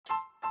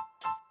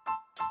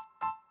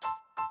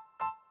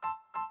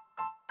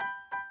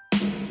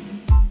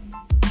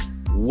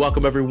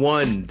Welcome,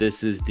 everyone.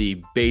 This is the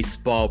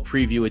baseball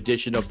preview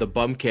edition of the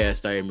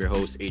BumCast. I am your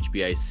host,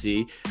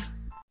 HBIC.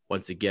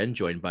 Once again,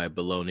 joined by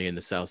Baloney and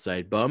the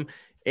Southside Bum.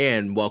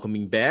 And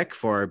welcoming back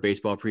for our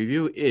baseball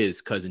preview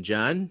is Cousin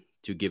John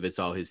to give us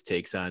all his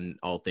takes on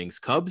all things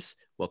Cubs.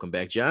 Welcome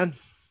back, John.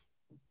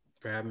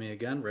 For having me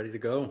again, ready to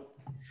go.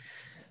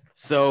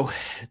 So,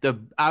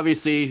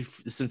 obviously,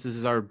 since this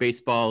is our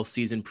baseball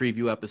season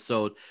preview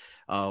episode,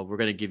 we're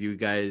going to give you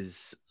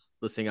guys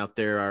listening out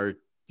there our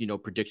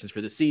predictions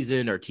for the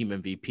season, our team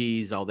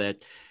MVPs, all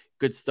that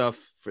good stuff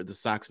for the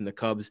Sox and the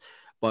Cubs.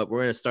 But we're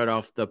going to start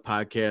off the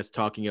podcast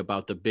talking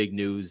about the big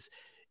news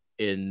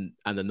on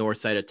the north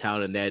side of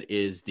town, and that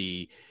is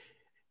the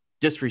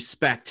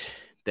disrespect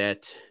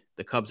that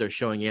the Cubs are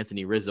showing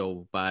Anthony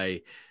Rizzo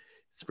by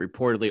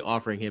reportedly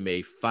offering him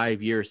a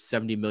 5-year,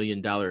 $70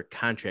 million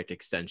contract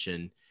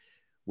extension,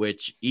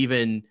 which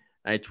even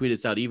I tweeted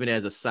this out, even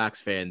as a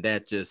Sox fan,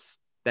 that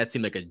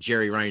seemed like a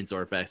Jerry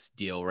Reinsdorf-esque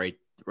deal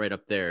right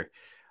up there.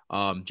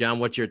 John,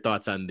 what's your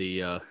thoughts on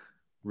the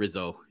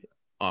Rizzo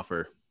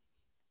offer?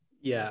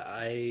 Yeah,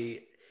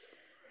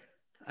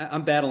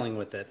 I'm battling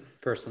with it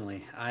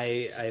personally.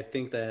 I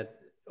think that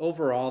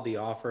overall the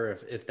offer,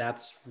 if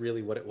that's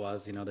really what it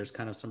was, there's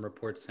kind of some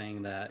reports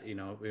saying that,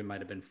 it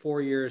might've been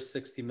 4 years,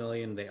 60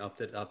 million. They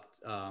upped it up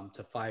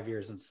to 5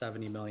 years and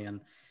 70 million.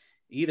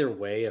 Either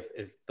way,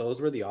 if those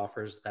were the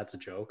offers, that's a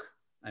joke.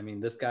 I mean,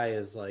 this guy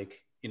is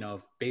like,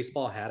 if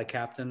baseball had a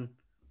captain,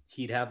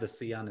 he'd have the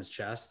C on his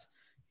chest.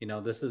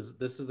 This is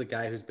the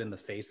guy who's been the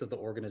face of the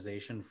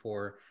organization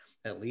for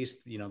at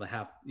least,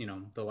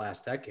 the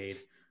last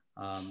decade.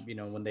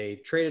 When they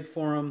traded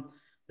for him,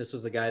 this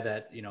was the guy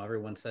that,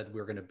 everyone said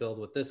we're going to build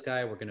with this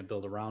guy. We're going to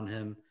build around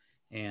him.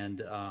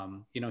 And,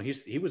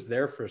 he was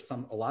there for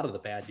a lot of the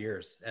bad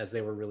years as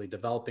they were really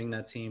developing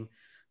that team.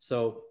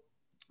 So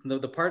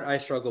the part I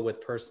struggle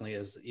with personally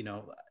is,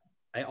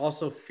 I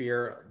also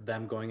fear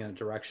them going in a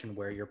direction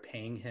where you're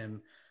paying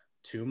him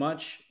too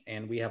much.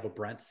 And we have a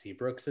Brent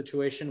Seabrook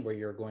situation where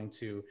you're going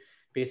to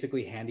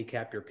basically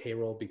handicap your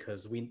payroll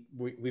because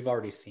we've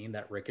already seen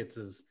that Ricketts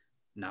is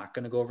not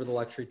going to go over the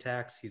luxury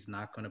tax. He's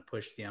not going to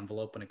push the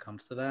envelope when it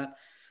comes to that.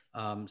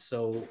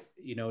 So,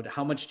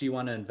 how much do you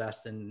want to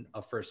invest in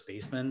a first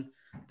baseman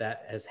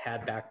that has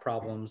had back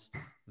problems,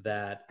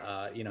 that,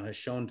 has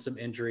shown some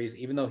injuries,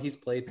 even though he's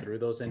played through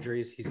those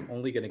injuries, he's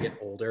only going to get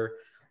older.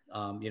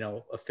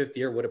 A fifth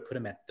year would have put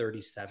him at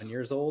 37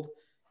 years old.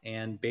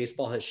 And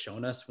baseball has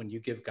shown us when you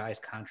give guys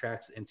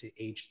contracts into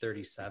age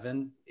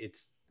 37,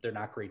 they're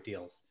not great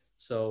deals.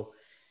 So,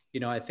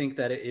 I think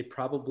that it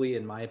probably,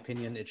 in my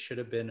opinion, it should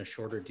have been a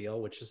shorter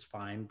deal, which is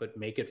fine, but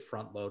make it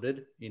front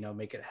loaded,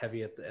 make it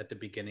heavy at the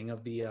beginning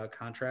of the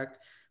contract,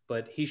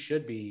 but he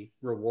should be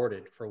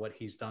rewarded for what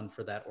he's done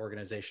for that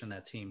organization,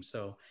 that team.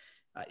 So,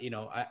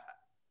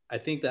 I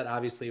think that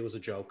obviously it was a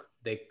joke.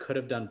 They could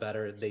have done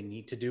better. They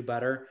need to do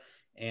better.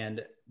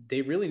 And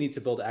they really need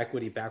to build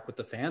equity back with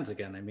the fans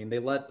again. I mean, they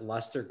let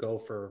Lester go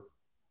for,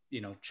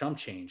 chump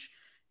change,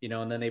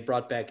 and then they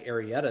brought back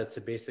Arrieta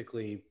to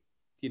basically,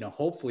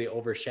 hopefully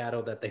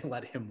overshadow that they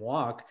let him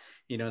walk,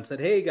 and said,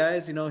 hey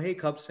guys, hey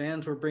Cubs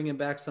fans, we're bringing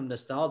back some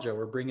nostalgia.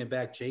 We're bringing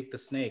back Jake the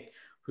Snake,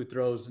 who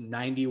throws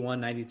 91,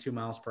 92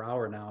 miles per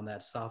hour now in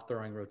that soft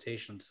throwing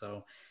rotation.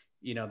 So,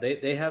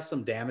 they have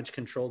some damage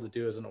control to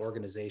do as an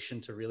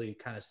organization to really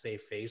kind of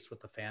save face with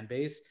the fan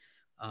base.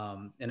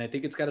 And I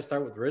think it's got to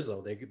start with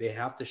Rizzo. They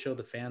have to show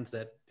the fans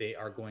that they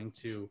are going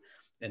to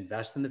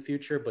invest in the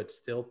future, but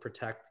still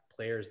protect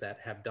players that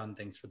have done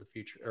things for the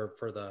future or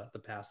for the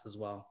past as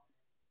well.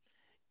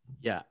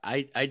 Yeah,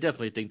 I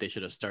definitely think they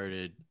should have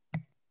started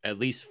at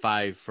least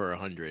 5 for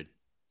 100.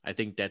 I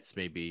think that's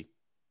maybe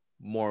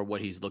more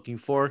what he's looking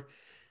for.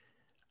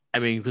 I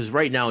mean, because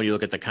right now when you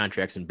look at the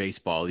contracts in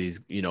baseball, these,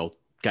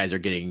 guys are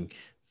getting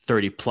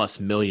 30 plus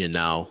million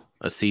now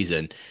a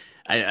season.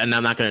 And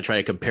I'm not going to try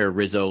to compare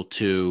Rizzo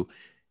to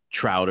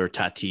Trout or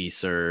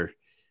Tatis or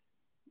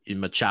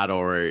Machado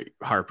or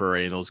Harper or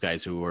any of those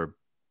guys who are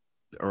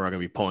going to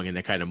be pulling in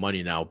that kind of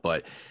money now.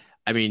 But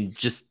I mean,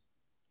 just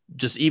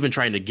even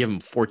trying to give him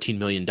 $14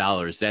 million,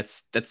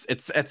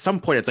 it's at some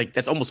point, it's like,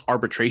 that's almost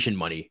arbitration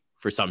money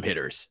for some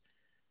hitters.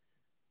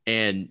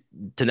 And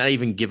to not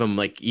even give him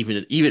like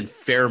even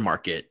fair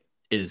market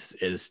is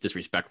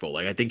disrespectful.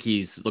 Like, I think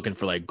he's looking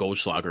for like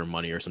Goldschlager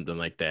money or something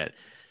like that.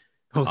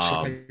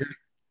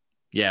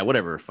 Yeah,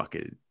 whatever. Fuck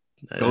it.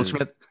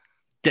 Goldschmidt.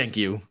 Thank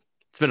you.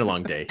 It's been a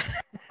long day.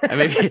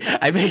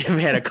 I may have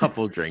had a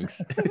couple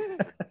drinks.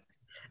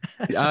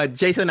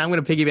 Jason, I'm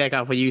going to piggyback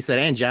off what you said,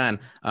 and John.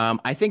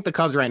 I think the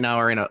Cubs right now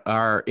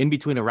are in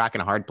between a rock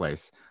and a hard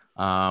place.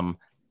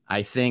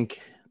 I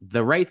think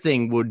the right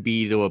thing would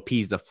be to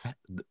appease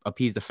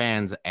the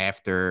fans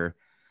after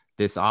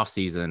this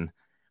offseason.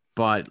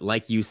 But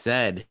like you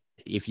said,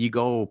 if you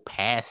go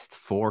past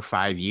 4 or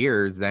 5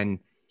 years, then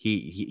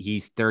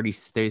he's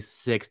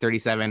 36,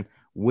 37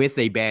 with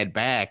a bad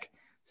back.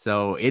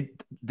 So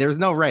there's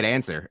no right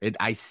answer.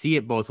 I see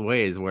it both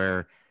ways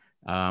where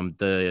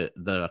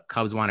the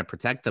Cubs want to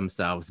protect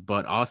themselves,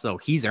 but also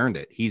he's earned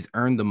it. He's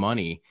earned the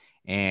money.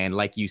 And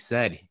like you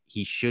said,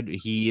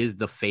 he is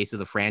the face of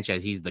the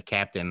franchise. He's the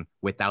captain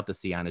without the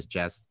C on his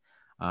chest.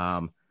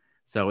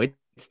 So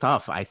it's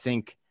tough. I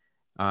think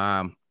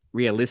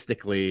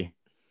realistically,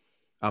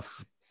 a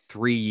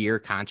 3-year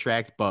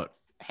contract, but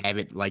have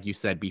it, like you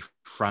said, be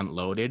front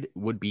loaded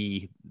would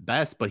be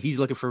best. But he's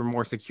looking for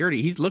more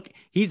security.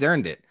 He's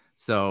earned it.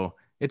 So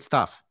it's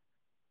tough.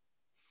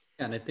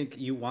 And I think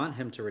you want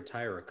him to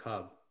retire a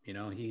Cub.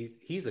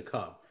 He's a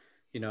Cub.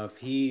 If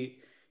he,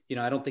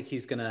 I don't think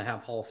he's going to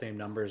have Hall of Fame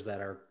numbers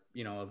that are,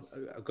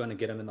 going to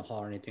get him in the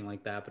Hall or anything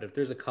like that. But if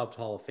there's a Cubs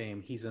Hall of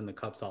Fame, he's in the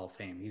Cubs Hall of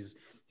Fame.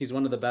 He's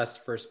one of the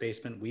best first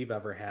basemen we've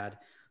ever had,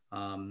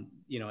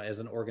 as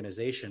an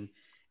organization.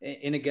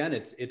 And again,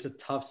 it's a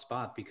tough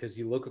spot because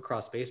you look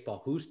across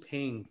baseball, who's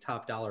paying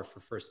top dollar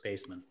for first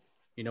baseman?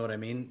 You know what I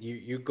mean?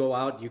 You go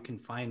out, you can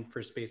find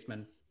first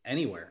baseman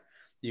anywhere.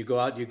 You go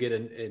out, you get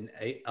an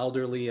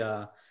elderly,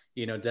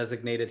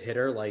 designated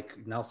hitter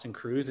like Nelson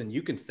Cruz, and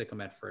you can stick him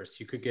at first.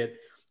 You could get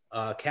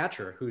a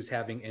catcher who's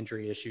having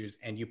injury issues,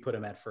 and you put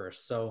him at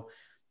first. So,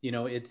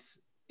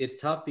 it's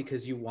tough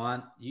because you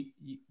want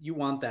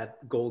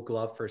that Gold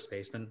Glove first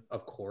baseman,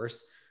 of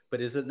course, but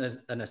is it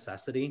a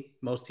necessity?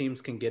 Most teams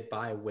can get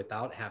by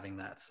without having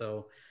that.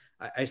 So,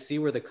 I see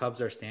where the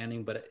Cubs are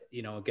standing, but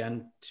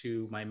again,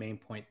 to my main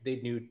point, they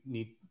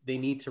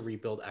need to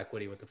rebuild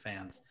equity with the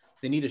fans.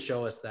 They need to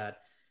show us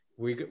that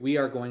we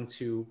are going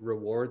to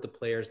reward the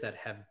players that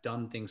have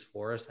done things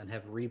for us and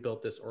have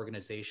rebuilt this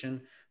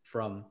organization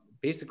from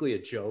basically a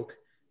joke,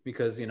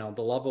 because, the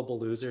lovable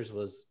losers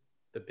was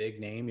the big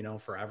name,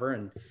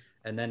 forever.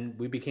 And then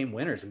we became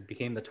winners. We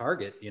became the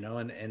target,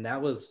 and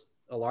that was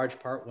a large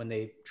part when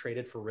they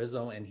traded for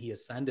Rizzo and he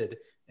ascended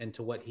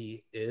into what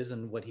he is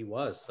and what he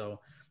was. So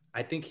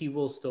I think he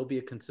will still be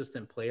a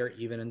consistent player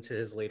even into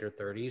his later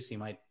 30s. He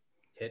might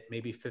hit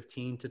maybe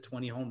 15 to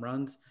 20 home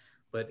runs,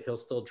 but he'll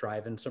still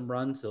drive in some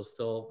runs. He'll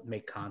still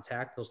make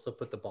contact. He'll still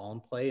put the ball in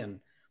play. And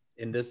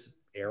in this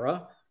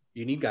era,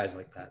 you need guys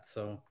like that.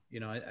 So,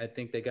 I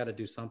think they got to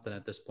do something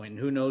at this point. And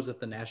who knows if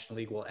the National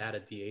League will add a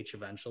DH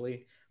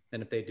eventually.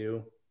 And if they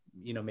do,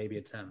 maybe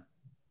it's him.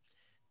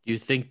 Do you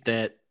think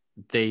that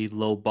they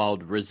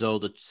lowballed Rizzo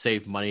to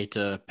save money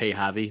to pay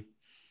Javi?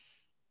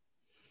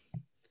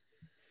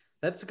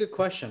 That's a good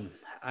question.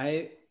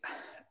 I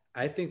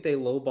think they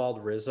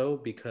lowballed Rizzo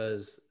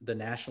because the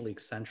National League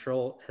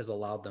Central has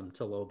allowed them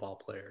to lowball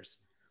players.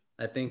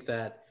 I think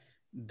that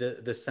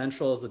the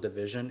Central as a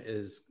division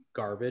is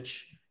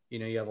garbage.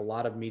 You have a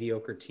lot of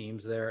mediocre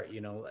teams there.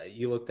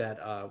 You looked at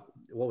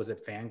what was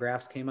it?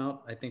 Fangraphs came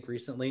out, I think,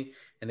 recently,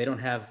 and they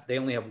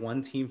only have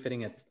one team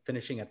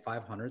finishing at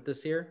 500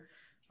 this year.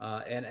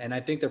 And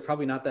I think they're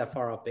probably not that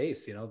far off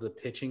base. The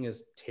pitching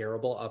is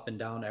terrible up and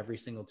down every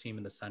single team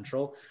in the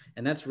Central.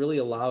 And that's really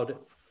allowed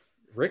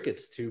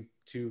Ricketts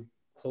to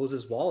close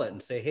his wallet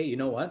and say, hey, you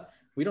know what?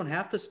 We don't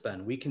have to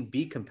spend. We can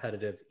be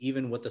competitive,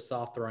 even with the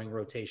soft throwing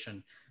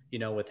rotation,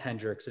 with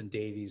Hendricks and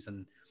Davies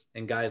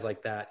and guys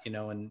like that,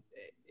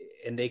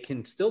 and they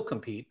can still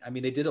compete. I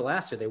mean, they did it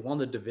last year. They won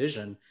the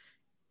division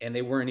and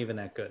they weren't even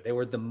that good. They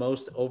were the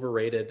most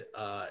overrated,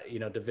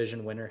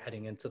 division winner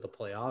heading into the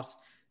playoffs.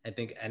 I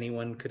think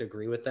anyone could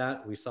agree with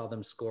that. We saw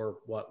them score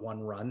one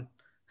run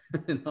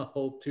in the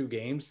whole 2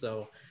 games.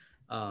 So,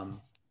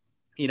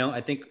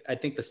 I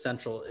think the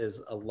Central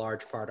is a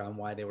large part on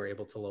why they were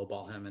able to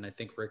lowball him. And I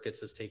think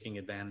Ricketts is taking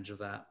advantage of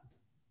that.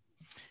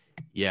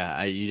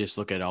 Yeah. You just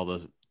look at all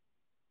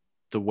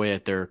the way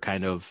that they're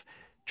kind of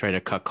trying to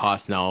cut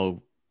costs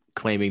now,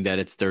 claiming that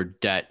it's their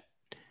debt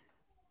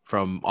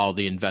from all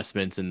the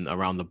investments and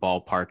around the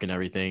ballpark and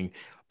everything.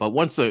 But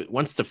once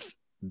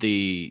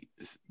the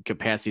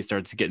capacity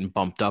starts getting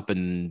bumped up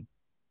and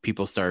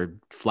people start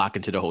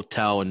flocking to the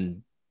hotel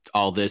and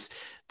all this,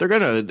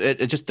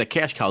 just the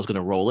cash cow is going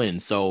to roll in.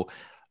 So,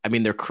 I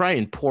mean, they're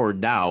crying poor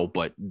now,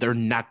 but they're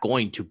not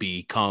going to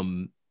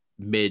become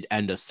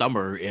end of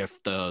summer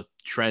if the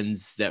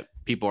trends that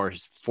people are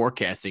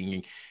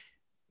forecasting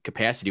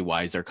capacity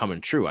wise are coming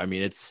true. I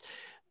mean,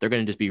 they're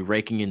going to just be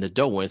raking in the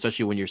dough,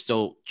 especially when you're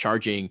still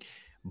charging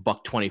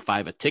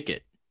 $1.25 a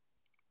ticket.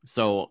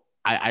 So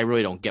I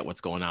really don't get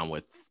what's going on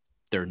with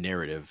their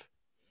narrative.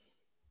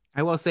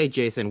 I will say,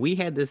 Jason, we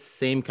had this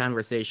same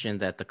conversation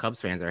that the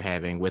Cubs fans are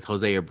having with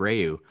Jose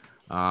Abreu.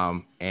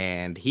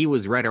 And he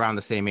was right around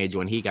the same age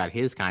when he got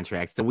his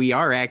contract. So we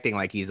are acting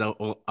like he's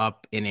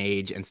up in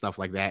age and stuff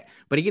like that,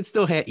 but he could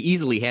still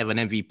easily have an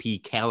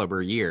MVP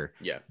caliber year.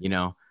 Yeah.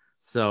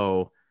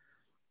 So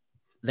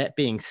that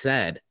being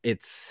said,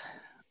 it's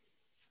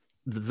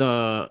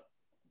the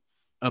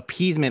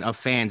appeasement of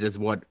fans is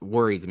what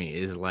worries me.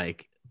 Is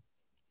like,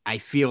 I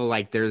feel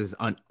like there's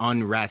an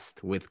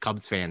unrest with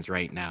Cubs fans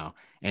right now.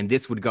 And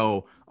this would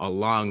go a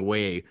long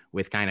way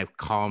with kind of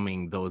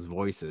calming those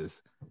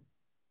voices.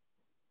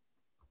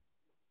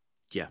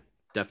 Yeah,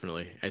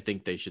 definitely. I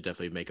think they should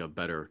definitely make a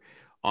better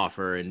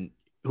offer. And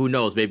who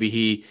knows,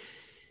 maybe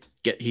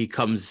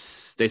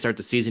they start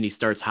the season, he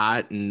starts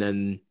hot, and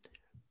then,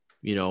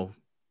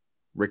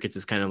 Ricketts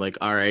is kind of like,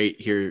 all right,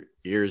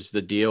 here's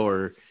the deal.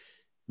 Or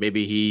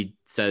maybe he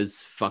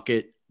says, fuck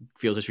it,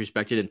 feels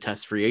disrespected and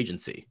tests free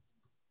agency.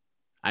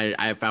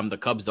 If I'm the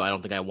Cubs, though, I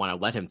don't think I want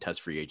to let him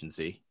test free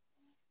agency.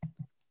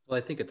 Well,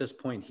 I think at this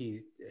point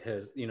he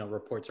has,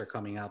 reports are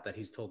coming out that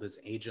he's told his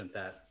agent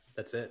that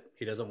that's it.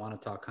 He doesn't want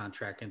to talk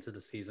contract into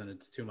the season.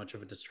 It's too much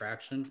of a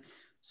distraction.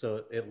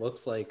 So it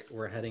looks like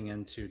we're heading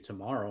into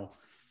tomorrow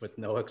with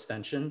no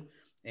extension,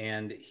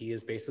 and he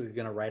is basically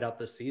going to write out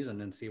the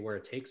season and see where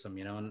it takes him,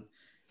 and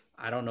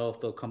I don't know if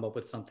they'll come up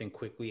with something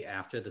quickly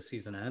after the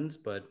season ends,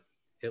 but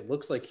it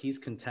looks like he's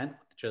content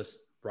with just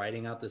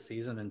writing out the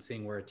season and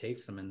seeing where it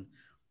takes him. And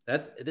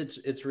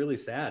it's really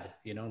sad.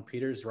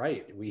 Peter's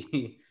right.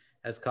 We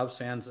as Cubs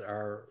fans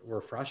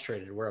we're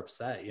frustrated. We're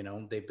upset.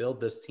 They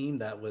build this team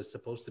that was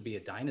supposed to be a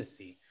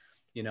dynasty,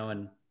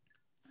 and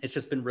it's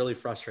just been really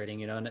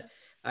frustrating, and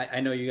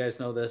I know you guys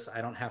know this. I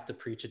don't have to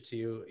preach it to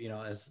you,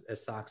 as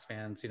Sox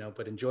fans,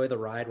 but enjoy the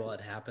ride while it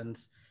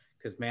happens.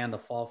 Because man, the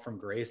fall from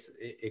grace,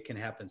 it can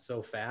happen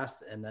so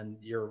fast, and then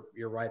you're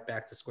right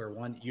back to square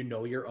one.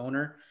 Your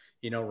owner,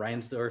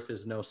 Reinsdorf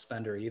is no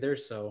spender either.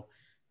 So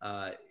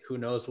who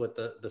knows what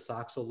the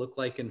Sox will look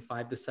like in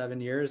 5 to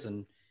 7 years,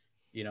 and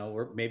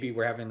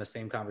we're having the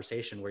same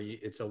conversation where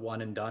it's a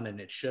one and done, and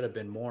it should have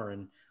been more,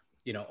 and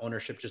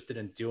ownership just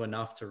didn't do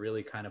enough to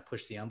really kind of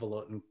push the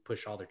envelope and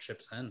push all their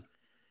chips in.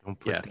 Don't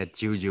put that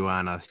juju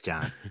on us,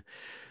 John.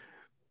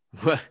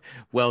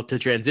 Well, to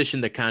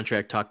transition the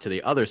contract talk to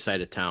the other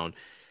side of town.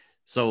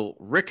 So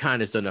Rick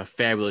Hahn has done a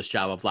fabulous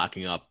job of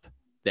locking up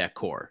that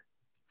core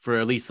for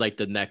at least like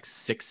the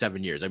next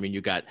 6-7 years. I mean, you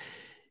got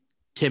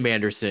Tim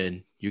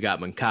Anderson, you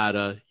got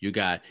Moncada, you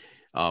got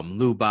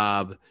Lou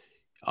Bob,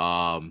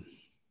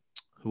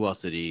 who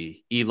else did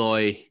he?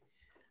 Eloy.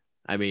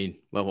 I mean,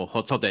 well,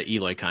 let's hope that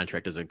Eloy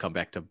contract doesn't come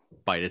back to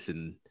bite us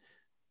in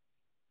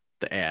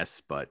the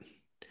ass. But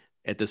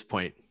at this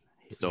point,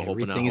 he's still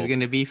hoping. Everything's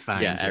gonna be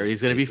fine. Yeah,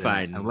 everything's gonna be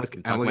fine. I'm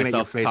looking at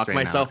your face talk right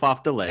myself now.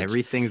 off the ledge.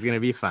 Everything's gonna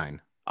be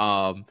fine.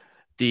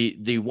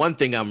 The one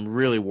thing I'm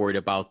really worried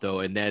about though,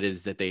 and that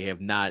is that they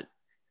have not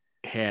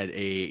had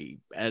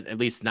at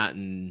least not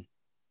in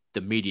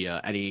the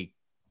media, any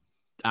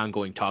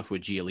ongoing talks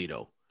with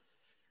Giolito.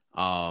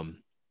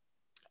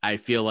 I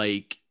feel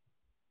like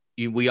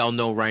we all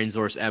know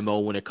Reinsdorf's MO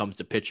when it comes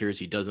to pitchers.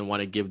 He doesn't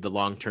want to give the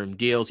long-term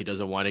deals. He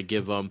doesn't want to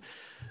give them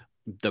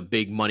the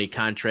big money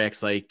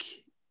contracts like,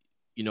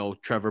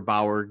 Trevor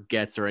Bauer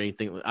gets or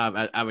anything.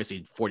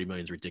 Obviously 40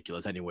 million is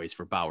ridiculous anyways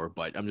for Bauer,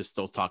 but I'm just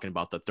still talking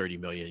about the 30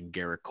 million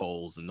Garrett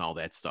Coles and all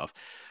that stuff.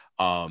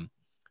 The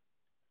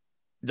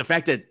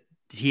fact that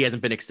he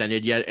hasn't been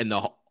extended yet and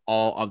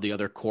all of the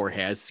other core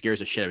has scares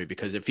the shit out of me,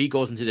 because if he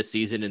goes into the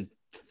season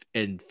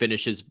and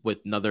finishes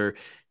with another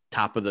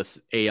top of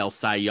the AL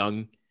Cy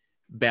Young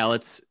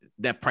ballots,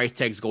 that price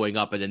tag's going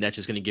up, and then that's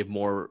just going to give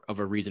more of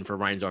a reason for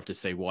Reinsdorf to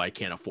say, well, I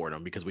can't afford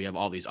him because we have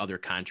all these other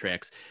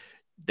contracts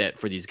that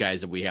for these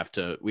guys that we have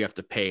to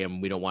pay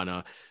them. We don't want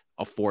to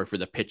afford for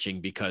the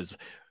pitching because,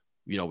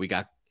 we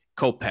got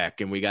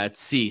Kopech and we got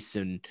Cease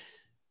and,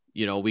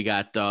 we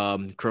got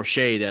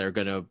Crochet that are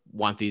going to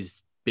want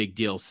these big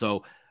deals.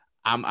 So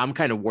I'm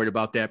kind of worried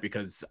about that,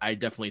 because I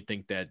definitely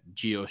think that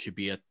Gio should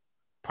be a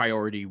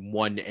priority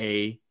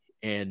 1A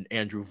and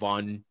Andrew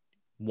Vaughn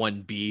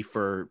 1B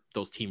for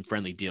those team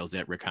friendly deals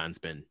that Rick Hahn's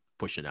been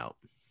pushing out.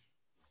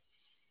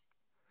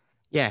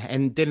 Yeah,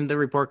 and didn't the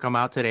report come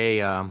out today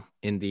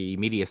in the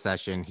media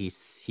session? He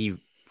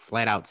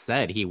flat out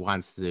said he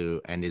wants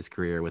to end his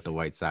career with the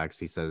White Sox.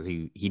 He says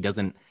he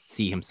doesn't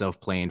see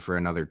himself playing for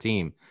another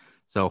team.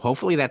 So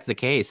hopefully that's the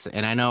case.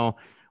 And I know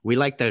we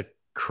like to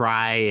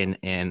cry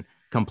and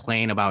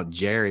complain about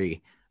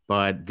Jerry,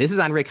 but this is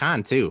on Rick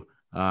Hahn too.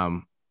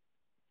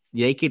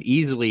 They could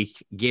easily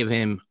give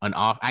him an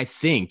offer. I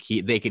think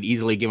they could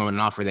easily give him an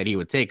offer that he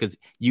would take, because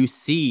you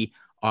see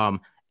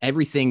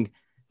everything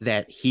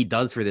that he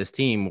does for this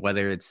team,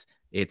 whether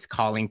it's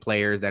calling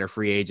players that are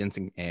free agents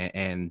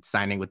and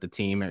signing with the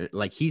team, or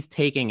like he's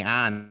taking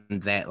on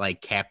that like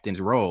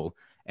captain's role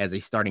as a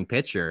starting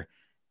pitcher,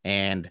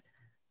 and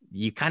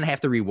you kind of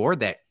have to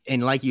reward that.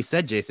 And like you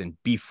said, Jason,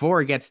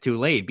 before it gets too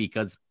late,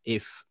 because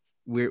if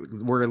we're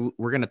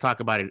going to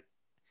talk about it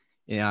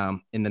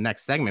in the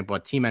next segment,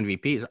 but team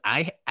MVPs,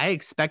 I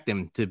expect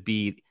him to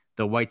be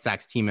the White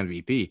Sox team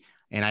MVP.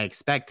 And I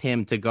expect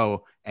him to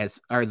go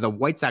the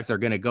White Sox are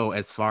going to go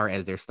as far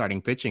as their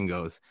starting pitching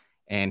goes.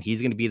 And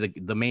he's going to be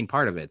the main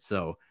part of it.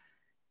 So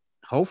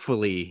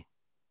hopefully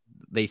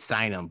they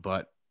sign him,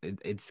 but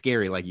it's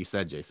scary. Like you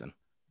said, Jason.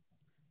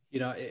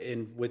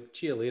 And with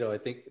Giolito, I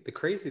think the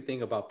crazy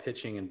thing about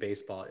pitching in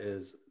baseball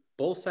is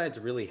both sides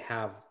really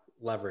have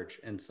leverage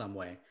in some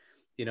way.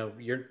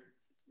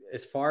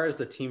 As far as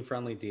the team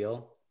friendly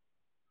deal,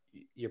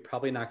 you're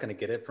probably not going to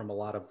get it from a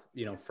lot of,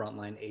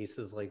 frontline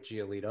aces like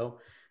Giolito.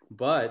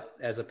 But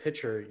as a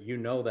pitcher,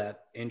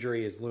 that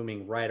injury is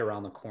looming right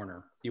around the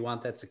corner. You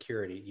want that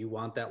security. You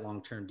want that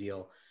long-term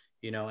deal,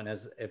 and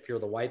if you're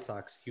the White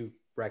Sox, you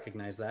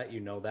recognize that,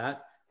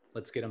 that.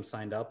 Let's get them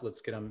signed up. Let's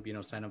get them,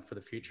 signed up for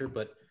the future.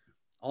 But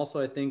also,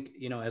 I think,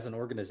 as an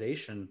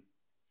organization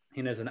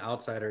and as an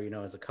outsider,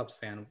 as a Cubs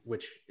fan,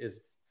 which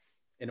is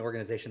an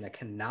organization that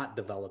cannot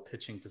develop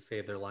pitching to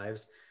save their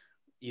lives,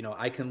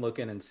 I can look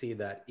in and see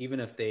that even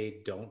if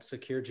they don't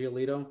secure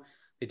Giolito,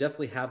 they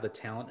definitely have the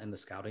talent in the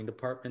scouting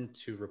department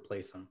to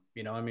replace him.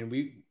 I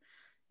mean,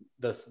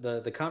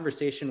 the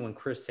conversation when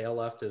Chris Sale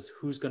left is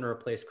who's going to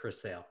replace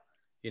Chris Sale.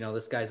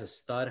 This guy's a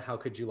stud. How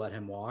could you let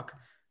him walk?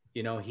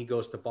 He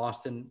goes to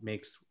Boston,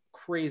 makes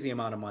crazy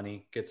amount of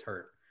money, gets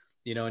hurt.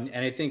 And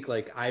I think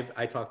like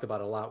I talked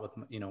about a lot with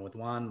with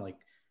Juan, like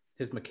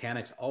his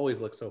mechanics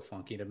always look so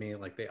funky to me.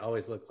 Like they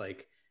always look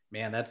like,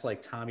 man, that's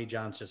like Tommy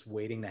John's just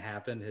waiting to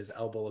happen. His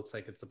elbow looks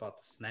like it's about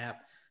to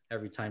snap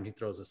every time he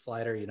throws a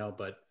slider.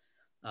 But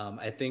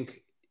I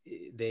think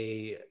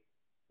they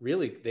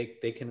really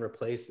they can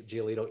replace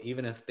Giolito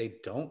even if they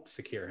don't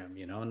secure him.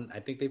 And I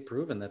think they've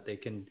proven that they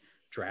can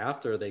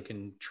draft or they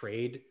can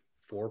trade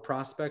for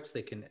prospects.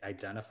 They can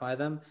identify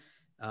them,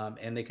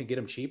 and they can get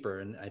them cheaper.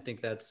 And I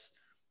think it's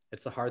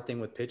the hard thing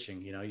with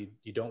pitching.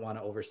 You don't want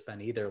to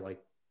overspend either.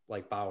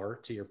 Like Bauer,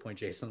 to your point,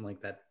 Jason,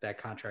 like that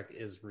contract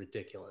is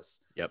ridiculous.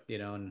 Yep.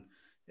 And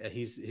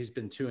he's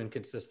been too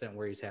inconsistent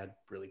where he's had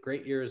really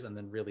great years and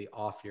then really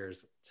off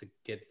years to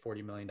get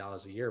 $40 million a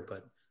year.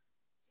 But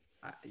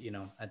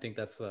I think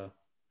that's the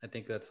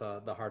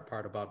hard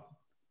part about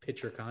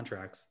pitcher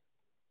contracts.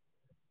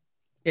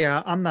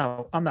 Yeah, I'm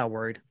not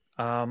worried.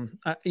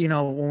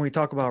 When we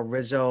talk about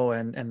Rizzo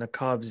and the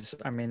Cubs,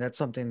 I mean, that's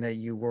something that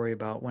you worry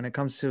about. When it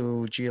comes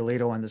to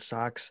Giolito and the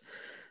Sox,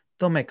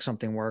 they'll make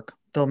something work.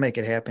 They'll make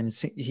it happen.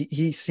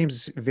 He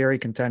seems very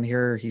content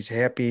here. He's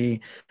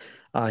happy.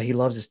 He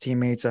loves his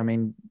teammates. I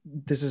mean,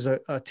 this is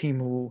a team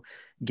who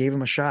gave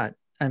him a shot.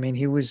 I mean,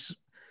 he was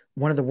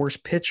one of the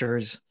worst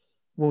pitchers.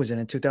 What was it,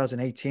 in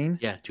 2018?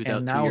 Yeah, 2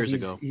 years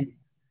ago.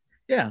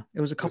 Yeah,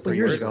 it was a couple of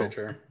years ago.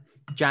 Pitcher.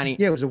 Johnny.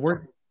 Yeah, it was a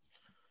word.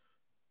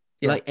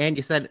 Yeah. Like, and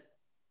you said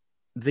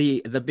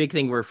the big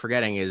thing we're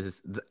forgetting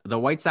is the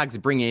White Sox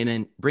bringing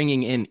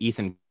in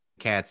Ethan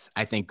Katz,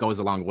 I think, goes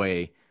a long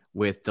way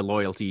with the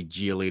loyalty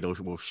Giolito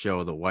will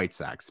show the White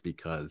Sox,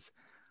 because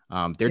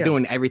they're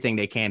doing everything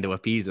they can to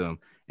appease him,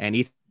 and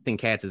Ethan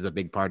Katz is a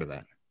big part of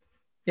that.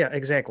 Yeah,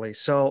 exactly.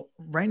 So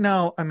right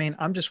now, I mean,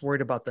 I'm just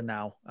worried about the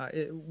now.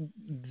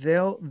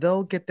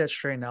 They'll get that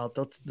straightened out.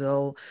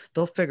 They'll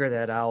figure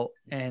that out,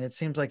 and it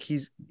seems like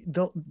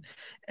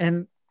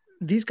and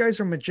these guys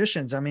are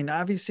magicians. I mean,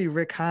 obviously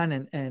Rick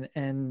Hahn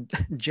and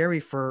Jerry,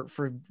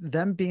 for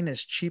them being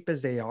as cheap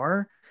as they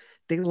are,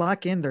 they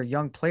lock in their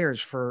young players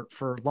for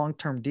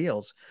long-term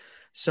deals.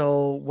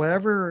 So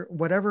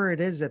whatever it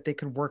is that they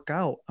can work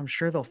out, I'm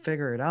sure they'll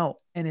figure it out.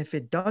 And if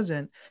it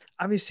doesn't,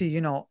 obviously,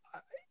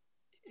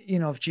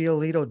 if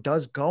Giolito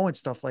does go and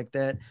stuff like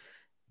that,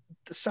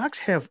 the Sox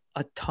have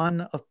a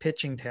ton of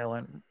pitching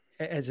talent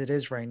as it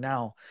is right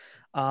now.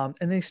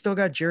 And they still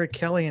got Jared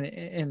Kelly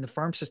in the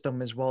farm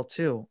system as well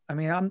too. I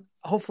mean,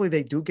 hopefully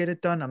they do get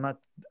it done.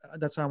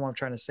 That's not what I'm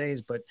trying to say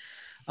is, but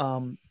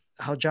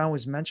how John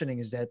was mentioning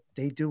is that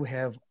they do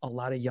have a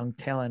lot of young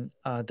talent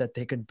that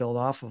they could build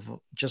off of,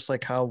 just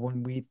like how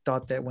when we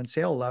thought that when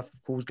Sale left,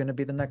 who was going to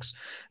be the next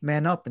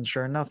man up, and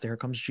sure enough, there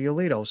comes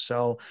Giolito.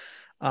 So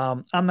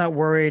I'm not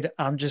worried.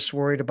 I'm just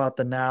worried about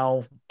the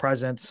now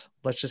presence.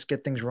 Let's just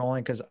get things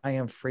rolling, because I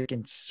am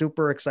freaking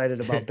super excited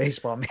about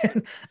baseball,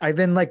 man. I've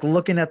been like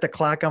looking at the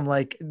clock. I'm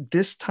like,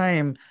 this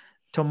time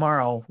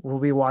tomorrow we'll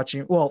be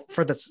watching. Well,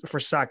 for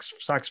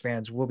Sox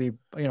fans, we'll be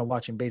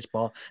watching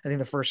baseball. I think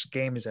the first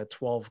game is at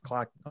 12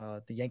 o'clock.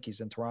 The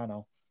Yankees in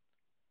Toronto.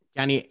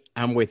 Johnny,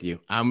 I'm with you.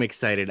 I'm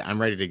excited. I'm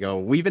ready to go.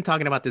 We've been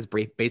talking about this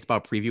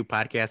baseball preview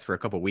podcast for a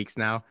couple of weeks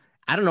now.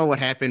 I don't know what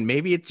happened.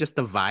 Maybe it's just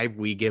the vibe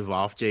we give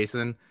off,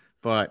 Jason,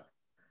 but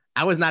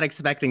I was not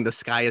expecting the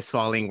sky is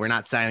falling, we're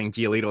not signing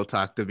Giolito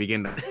talk to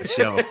begin the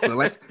show. So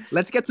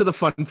let's get to the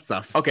fun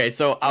stuff. Okay,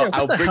 so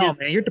I'll bring man,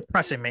 you're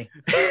depressing me.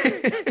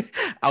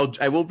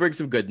 I will bring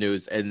some good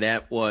news, and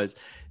that was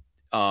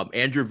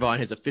Andrew Vaughn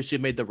has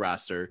officially made the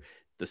roster.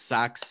 The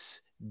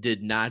Sox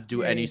did not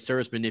do any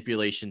service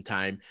manipulation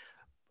time,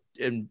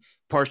 and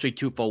partially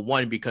twofold.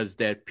 One, because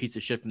that piece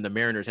of shit from the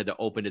Mariners had to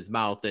open his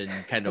mouth and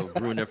kind of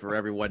ruin it for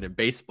everyone in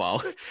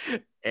baseball.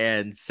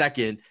 And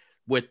second,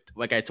 with,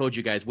 like I told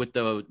you guys, with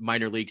the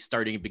minor leagues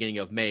starting at the beginning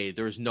of May,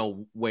 there's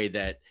no way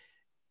that,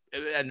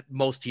 and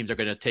most teams are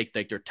going to take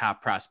like their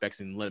top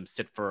prospects and let them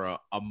sit for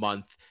a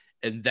month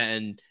and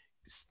then,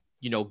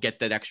 get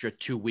that extra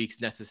 2 weeks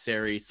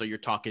necessary. So you're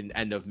talking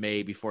end of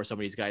May before some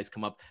of these guys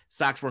come up.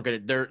 Sox weren't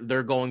going to,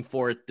 they're going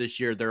for it this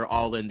year. They're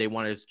all in. They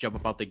wanted to jump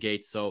up out the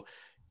gate. So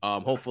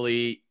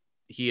hopefully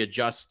he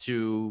adjusts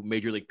to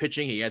major league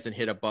pitching. He hasn't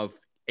hit above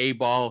A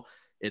ball.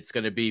 It's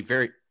going to be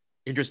very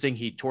interesting.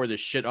 He tore the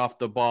shit off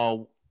the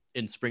ball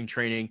in spring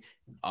training.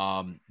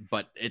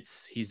 But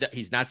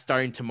he's not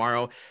starting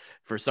tomorrow.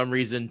 For some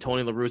reason,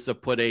 Tony La Russa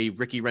put a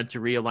Ricky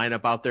Renteria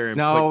lineup out there and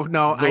put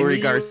Lori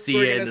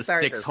Garcia in the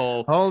 6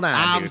 hole. Hold on.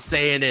 I'm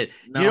saying it.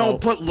 No. You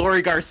don't put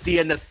Lori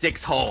Garcia in the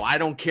 6 hole. I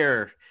don't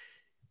care.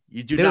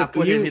 You do not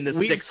put him in the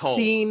 6 hole.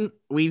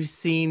 We've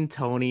seen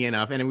Tony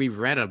enough, and we've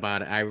read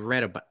about it. I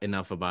read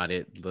enough about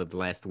it the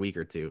last week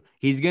or two.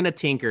 He's going to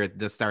tinker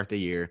to start the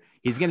year.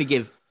 He's going to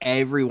give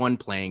everyone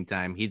playing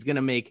time. He's going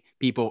to make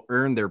people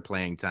earn their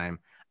playing time.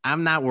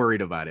 I'm not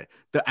worried about it.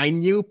 I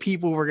knew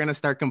people were going to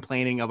start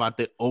complaining about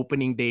the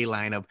opening day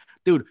lineup.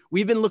 Dude,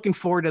 we've been looking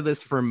forward to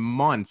this for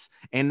months.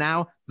 And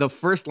now the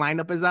first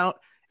lineup is out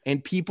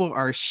and people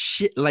are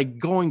like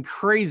going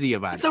crazy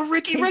about It's it. a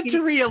Ricky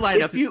Renteria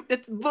lineup.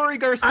 It's Lori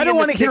Garcia. I don't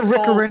want to hear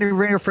Rick hole.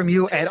 Renteria from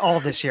you at all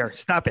this year.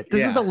 Stop it.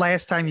 This is the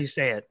last time you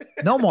say it.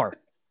 No more.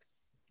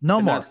 No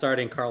They're more. not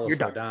starting Carlos You're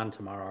done. Rodon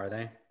tomorrow, are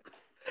they?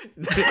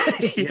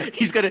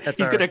 He's gonna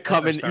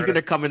come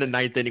in the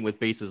ninth inning with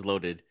bases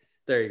loaded.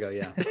 There you go.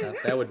 Yeah,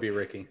 that would be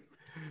Ricky.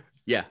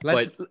 Yeah,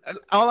 but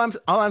all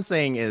I'm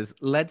saying is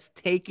let's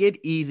take it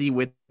easy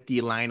with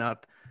the lineup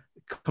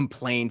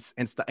complaints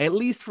and stuff, at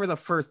least for the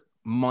first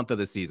month of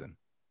the season.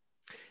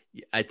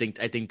 I think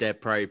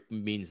that probably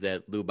means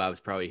that Lou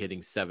Bob's probably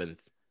hitting 7th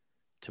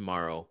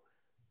tomorrow.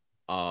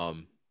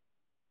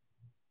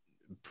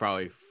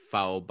 Probably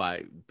followed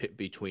by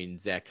between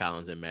Zach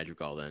Collins and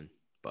Madrigal then.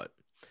 But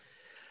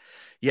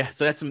yeah,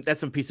 so that's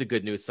some piece of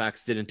good news.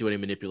 Sox didn't do any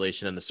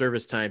manipulation on the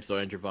service time, so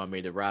Andrew Vaughn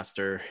made the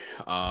roster.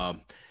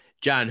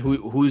 John,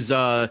 who's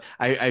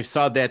I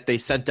saw that they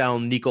sent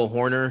down Nico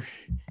Horner.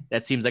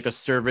 That seems like a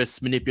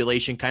service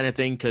manipulation kind of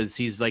thing because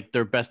he's like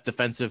their best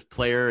defensive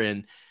player.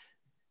 And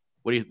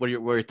what are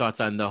your thoughts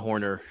on the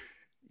Horner?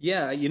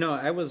 Yeah,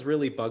 I was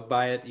really bugged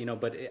by it,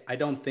 but I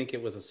don't think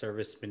it was a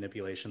service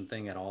manipulation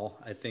thing at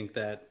all. I think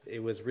that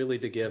it was really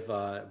to give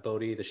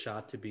Bodie the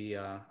shot to be,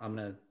 I'm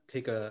going to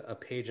take a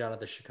page out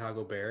of the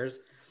Chicago Bears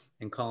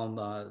and call him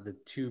the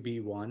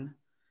 2B1.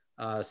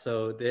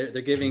 So they're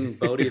giving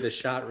Bodie the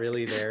shot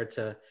really there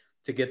to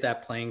get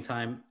that playing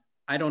time.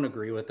 I don't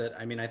agree with it.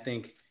 I mean, I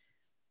think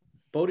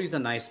Bodie's a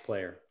nice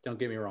player. Don't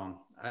get me wrong.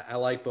 I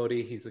like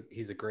Bodie. He's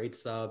a great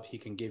sub. He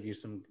can give you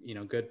some,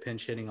 good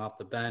pinch hitting off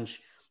the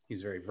bench.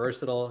 He's very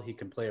versatile. He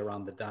can play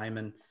around the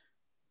diamond,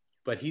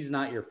 but he's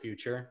not your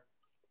future,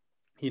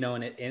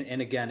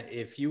 and again,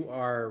 if you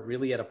are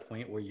really at a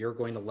point where you're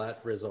going to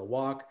let Rizzo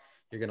walk,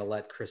 you're going to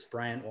let Chris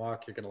Bryant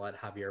walk, you're going to let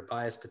Javier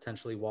Baez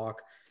potentially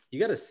walk, you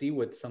got to see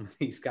what some of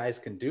these guys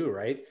can do,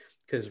 right?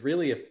 Because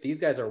really, if these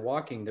guys are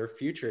walking, their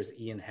future is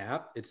Ian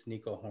Happ, it's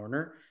Nico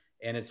Horner,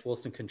 and it's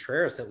Wilson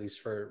Contreras, at least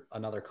for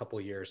another couple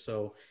of years.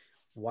 So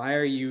why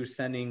are you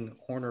sending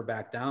Horner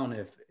back down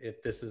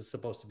if this is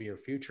supposed to be your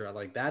future?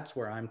 Like, that's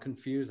where I'm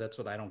confused. That's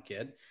what I don't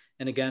get.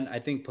 And again, I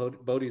think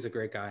Bodie's a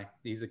great guy.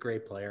 He's a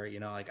great player.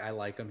 I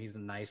like him. He's a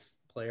nice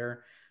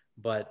player,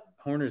 but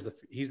Horner's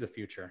he's the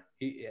future.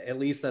 At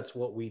least that's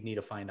what we need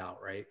to find out.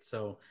 Right.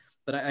 So,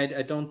 but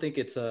I don't think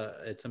it's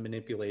a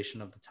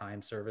manipulation of the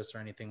time service or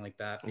anything like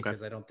that,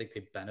 because I don't think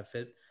they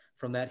benefit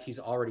from that. He's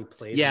already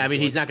played. Yeah. I mean,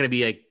 he's not going to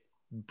be like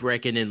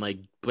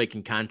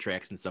breaking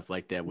contracts and stuff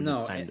like that when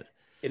it's time to.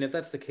 And if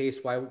that's the case,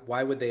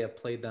 why would they have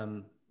played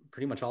them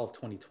pretty much all of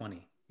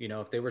 2020?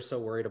 If they were so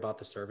worried about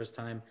the service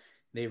time,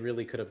 they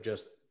really could have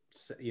just,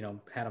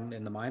 had him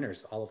in the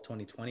minors all of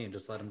 2020 and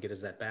just let him get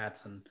his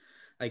at-bats. And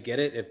I get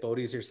it. If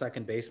Bodie's your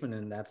second baseman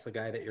and that's the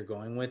guy that you're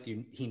going with,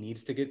 he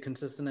needs to get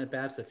consistent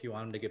at-bats if you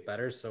want him to get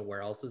better. So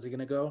where else is he going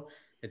to go?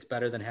 It's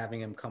better than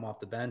having him come off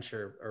the bench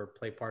or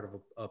play part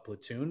of a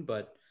platoon.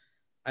 But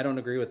I don't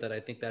agree with that. I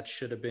think that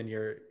should have been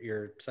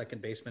your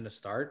second baseman to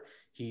start.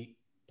 He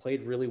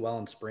played really well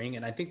in spring.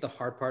 And I think the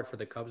hard part for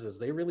the Cubs is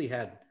they really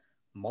had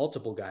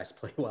multiple guys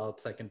play well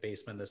at second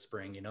baseman this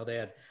spring. They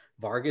had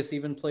Vargas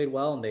even played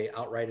well and they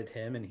outrighted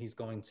him, and he's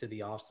going to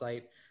the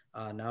offsite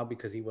now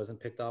because he wasn't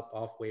picked up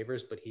off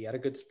waivers, but he had a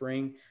good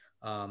spring.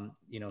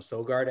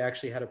 Sogard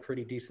actually had a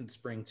pretty decent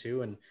spring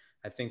too. And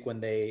I think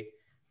when they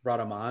brought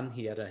him on,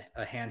 he had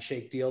a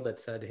handshake deal that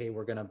said, hey,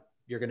 you're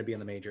going to be in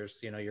the majors.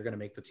 You're going to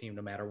make the team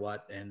no matter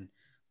what. And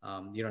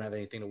you don't have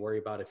anything to worry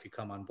about if you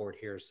come on board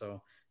here.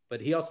 So, but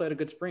he also had a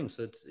good spring,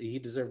 so he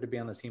deserved to be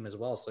on the team as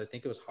well. So I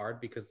think it was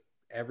hard because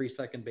every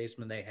second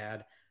baseman they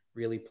had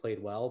really played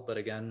well. But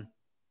again,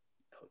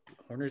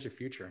 Horner's your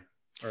future,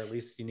 or at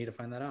least you need to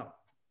find that out.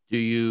 Do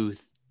you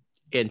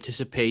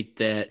anticipate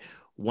that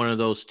one of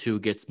those two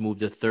gets moved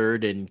to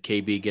third and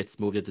KB gets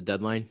moved at the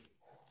deadline?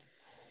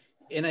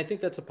 And I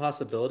think that's a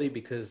possibility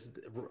because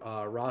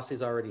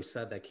Rossi's already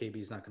said that KB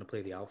is not going to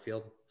play the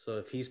outfield. So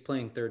if he's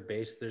playing third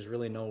base, there's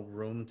really no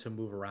room to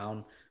move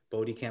around.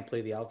 Bodie can't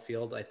play the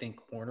outfield. I think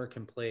Horner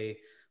can play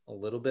a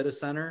little bit of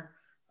center,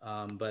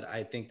 but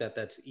I think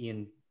that's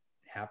Ian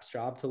Happ's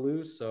job to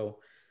lose. So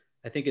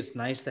I think it's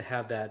nice to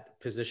have that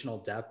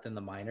positional depth in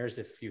the minors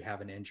if you have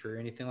an injury or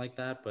anything like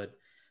that. But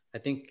I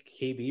think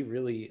KB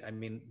really, I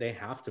mean, they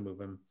have to move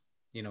him,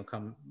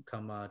 come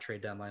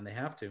trade deadline. They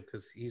have to,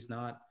 because he's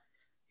not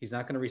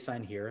going to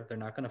resign here. They're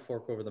not going to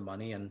fork over the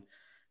money. And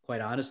quite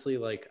honestly,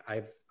 like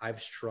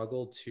I've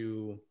struggled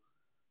to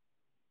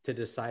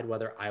decide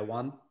whether I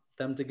want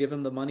them to give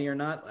him the money or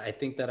not. I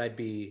think that I'd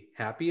be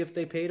happy if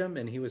they paid him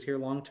and he was here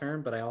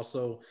long-term, but I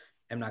also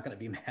am not going to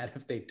be mad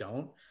if they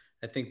don't.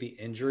 I think the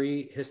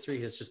injury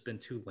history has just been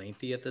too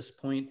lengthy at this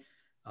point.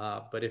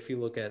 But if you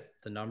look at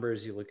the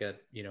numbers, you look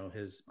at,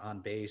 his on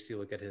base, you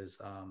look at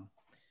his,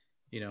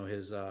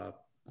 his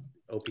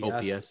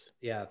OPS.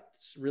 Yeah,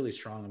 it's really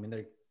strong. I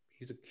mean,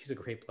 he's a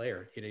great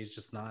player. He's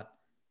just not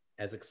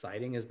as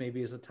exciting as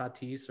maybe as a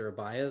Tatis or a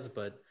Baez,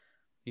 but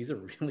He's a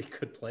really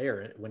good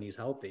player when he's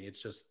healthy.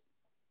 It's just,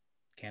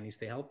 can he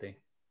stay healthy?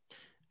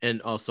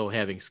 And also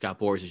having Scott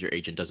Boras as your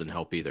agent doesn't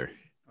help either.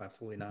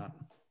 Absolutely not.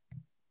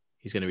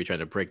 He's going to be trying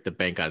to break the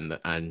bank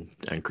on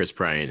Chris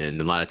Bryant, and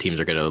a lot of teams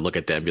are going to look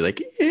at that and be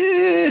like,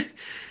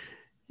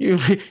 you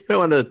might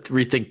want to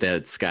rethink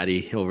that,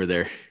 Scotty, over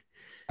there.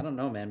 I don't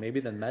know, man. Maybe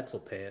the Mets will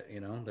pay it.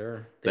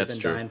 They've That's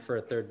been true. dying for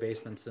a third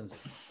baseman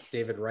since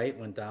David Wright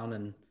went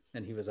down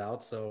and he was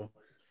out. So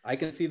I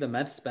can see the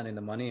Mets spending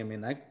the money. I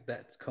mean,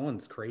 that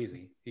Cohen's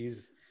crazy.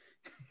 He's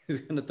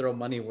going to throw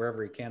money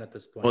wherever he can at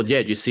this point. Well,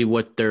 yeah, do you see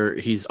what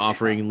he's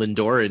offering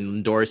Lindor?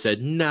 And Lindor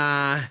said,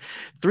 nah,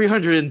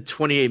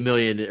 328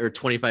 million or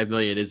 25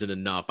 million isn't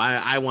enough.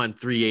 I want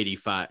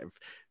 385.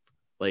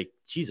 Like,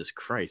 Jesus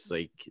Christ.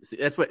 Like,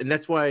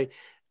 that's why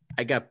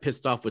I got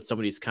pissed off with some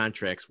of these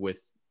contracts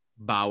with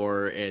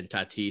Bauer and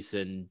Tatis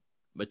and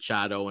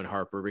Machado and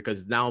Harper,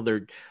 because now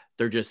they're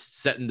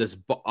just setting this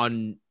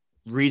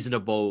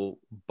unreasonable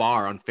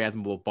bar,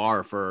 unfathomable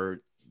bar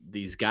for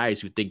these guys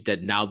who think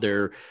that now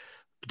they're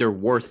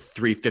worth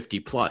 350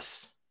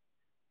 plus,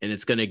 and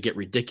it's going to get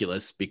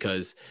ridiculous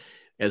because,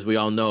 as we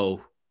all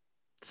know,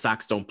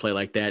 Sox don't play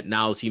like that.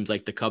 Now it seems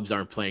like the Cubs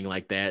aren't playing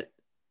like that,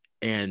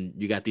 and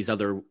you got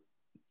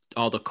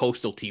all the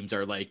coastal teams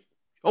are like,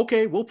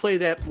 okay, we'll play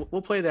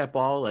that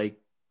ball. Like,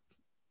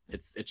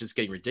 it's just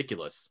getting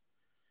ridiculous.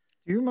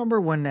 Do you remember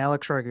when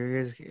Alex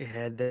Rodriguez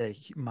had the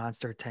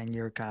monster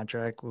 10-year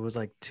contract? It was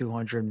like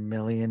 200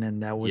 million,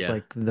 and that was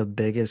like the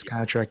biggest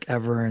contract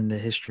ever in the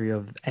history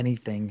of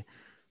anything.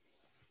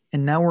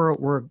 And now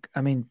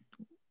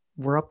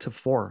we're up to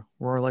 4.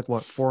 We're like,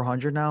 what,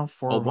 400 now?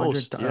 400.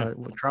 Almost, yeah.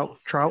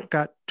 Trout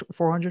got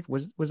 400.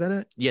 Was that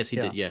it? Yes, he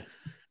did. Yeah.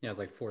 Yeah, it was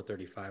like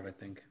 435, I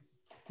think.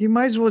 You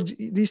might as well.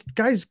 These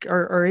guys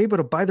are able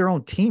to buy their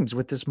own teams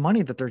with this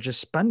money that they're just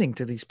spending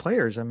to these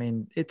players. I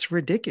mean, it's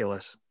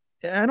ridiculous.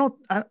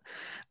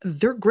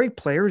 They're great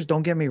players.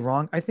 Don't get me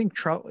wrong. I think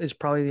Trout is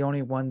probably the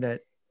only one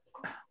that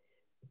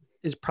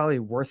is probably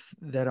worth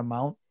that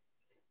amount.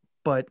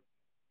 But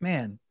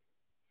man,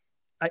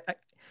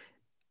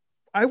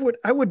 I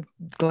would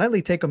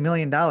gladly take $1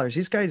 million.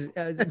 These guys,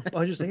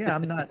 I'll just say, yeah,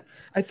 I'm not.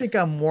 I think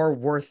I'm more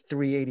worth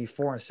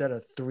 384 instead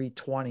of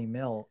 320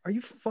 mil. Are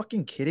you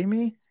fucking kidding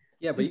me?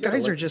 Yeah, but these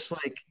guys are just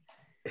like,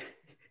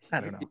 I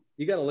don't know.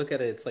 You got to look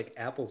at it. It's like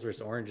apples versus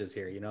oranges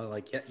here.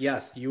 Like,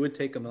 yes, you would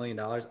take $1 million.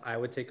 I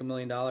would take $1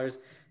 million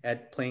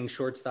at playing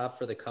shortstop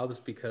for the Cubs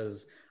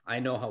because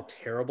I know how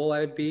terrible I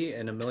would be,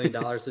 and $1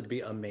 million would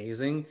be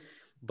amazing.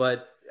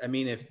 But I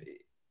mean,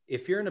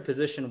 if you're in a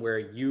position where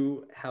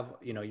you have,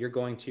 you're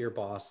going to your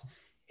boss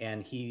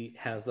and he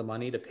has the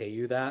money to pay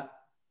you that,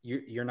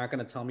 you're not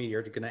going to tell me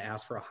you're going to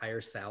ask for a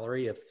higher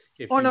salary if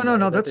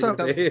no, that's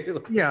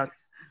yeah.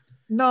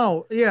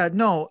 No, yeah,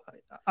 no.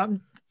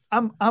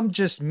 I'm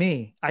just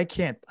me. I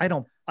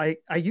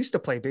used to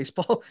play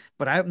baseball,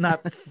 but I'm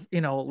not,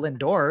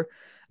 Lindor.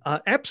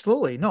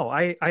 Absolutely. No,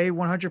 I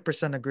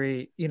 100%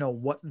 agree.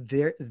 What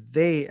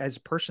they as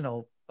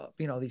personal,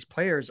 these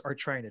players are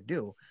trying to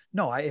do.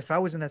 No, if I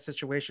was in that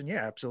situation,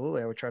 yeah,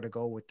 absolutely. I would try to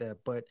go with that.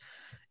 But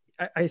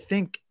I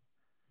think,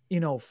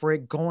 for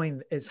it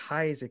going as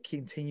high as it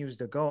continues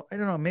to go, I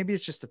don't know, maybe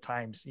it's just the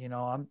times,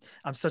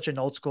 I'm such an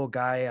old school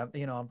guy.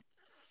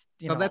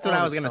 So that's what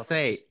I was going to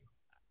say.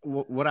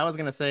 What I was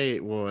going to say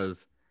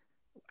was,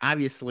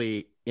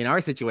 obviously in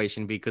our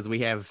situation, because we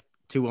have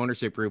 2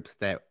 ownership groups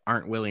that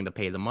aren't willing to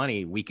pay the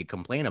money, we could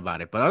complain about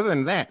it. But other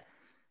than that,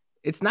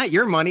 it's not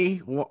your money.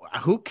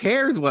 Who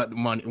cares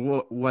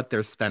what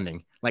they're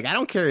spending? Like, I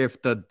don't care if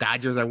the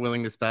Dodgers are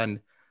willing to spend,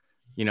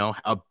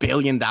 $1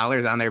 billion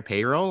on their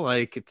payroll.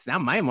 Like, it's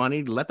not my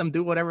money. Let them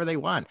do whatever they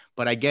want.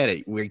 But I get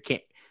it.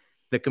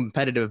 The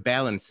competitive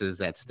balance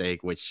is at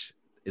stake, which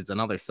is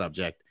another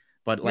subject.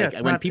 But like,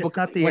 it's not the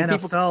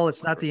NFL,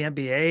 it's not the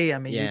NBA. I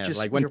mean, yeah,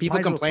 like when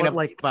people complain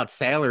about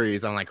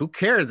salaries, I'm like, who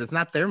cares? It's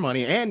not their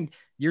money, and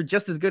you're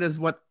just as good as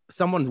what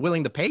someone's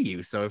willing to pay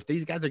you. So if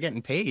these guys are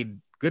getting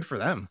paid, good for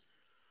them.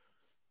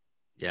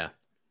 Yeah,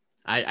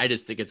 I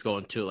just think it's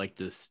going to like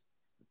this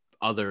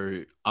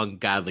other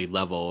ungodly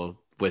level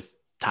with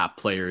top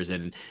players,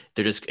 and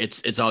they're just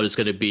it's all just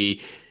going to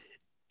be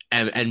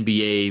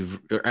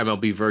NBA or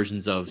MLB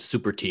versions of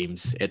super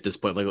teams at this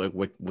point, like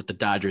what the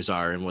Dodgers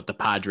are and what the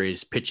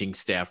Padres pitching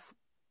staff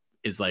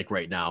is like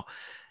right now.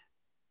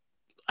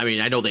 I mean,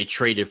 I know they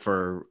traded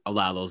for a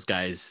lot of those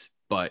guys,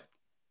 but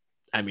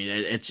I mean,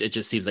 it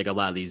just seems like a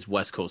lot of these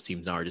West Coast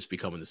teams now are just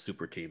becoming the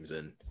super teams.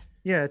 And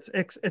yeah,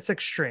 it's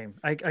extreme.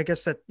 I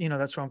guess that,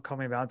 that's what I'm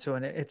coming down to.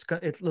 And it's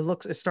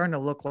starting to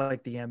look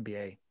like the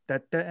NBA.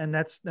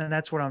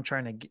 That's what I'm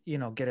trying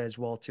to get as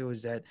well too,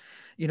 is that,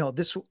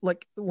 this,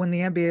 like when the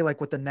NBA, like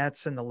with the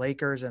Nets and the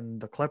Lakers and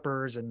the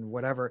Clippers and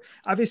whatever,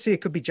 obviously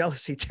it could be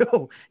jealousy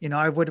too.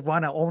 I would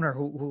want an owner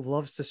who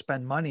loves to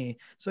spend money.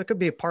 So it could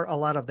be a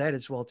lot of that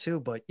as well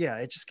too. But yeah,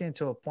 it's just getting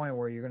to a point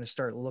where you're going to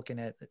start looking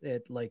at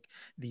like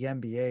the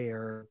NBA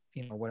or,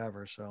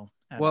 whatever. So.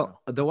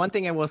 Well, the one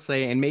thing I will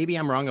say, and maybe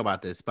I'm wrong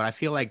about this, but I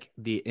feel like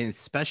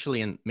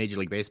especially in Major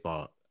League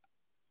Baseball,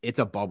 it's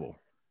a bubble.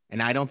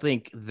 And I don't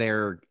think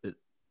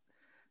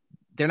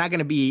they're not going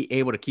to be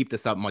able to keep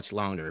this up much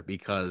longer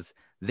because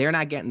they're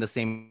not getting the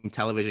same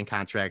television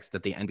contracts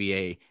that the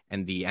NBA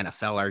and the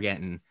NFL are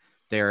getting.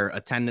 Their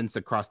attendance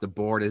across the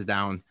board is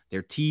down.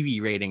 Their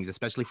TV ratings,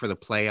 especially for the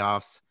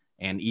playoffs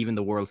and even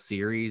the World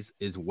Series,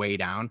 is way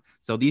down.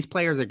 So these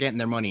players are getting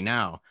their money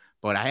now,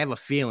 but I have a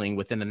feeling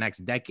within the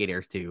next decade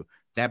or two,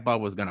 that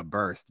bubble is going to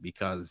burst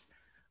because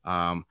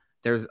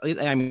there's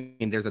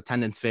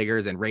attendance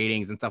figures and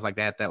ratings and stuff like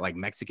that like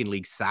Mexican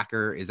League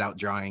Soccer is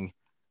outdrawing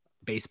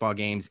baseball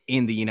games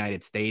in the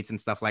United States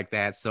and stuff like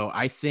that. So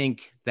I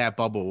think that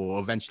bubble will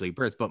eventually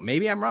burst, but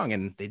maybe I'm wrong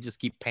and they just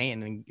keep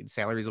paying and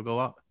salaries will go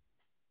up.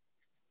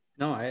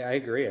 No, I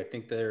agree. I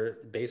think their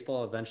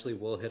baseball eventually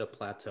will hit a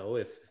plateau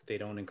if they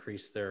don't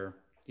increase their,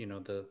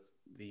 the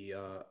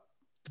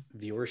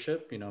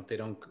viewership. If they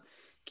don't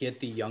get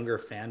the younger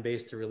fan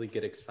base to really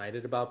get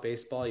excited about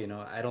baseball,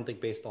 I don't think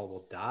baseball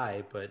will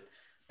die, but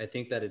I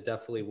think that it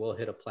definitely will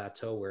hit a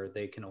plateau where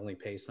they can only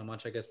pay so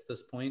much, I guess, at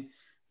this point.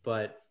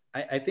 But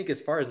I think as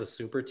far as the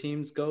super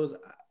teams goes,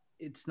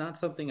 it's not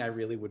something I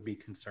really would be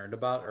concerned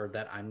about, or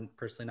that I'm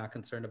personally not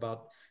concerned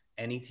about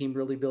any team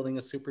really building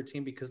a super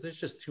team, because there's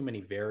just too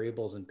many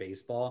variables in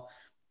baseball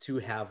to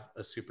have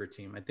a super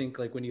team. I think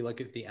like when you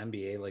look at the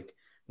NBA, like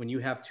when you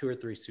have 2 or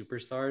 3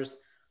 superstars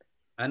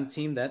on a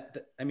team,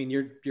 I mean,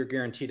 you're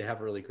guaranteed to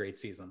have a really great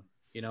season.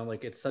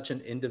 Like it's such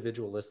an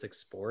individualistic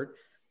sport,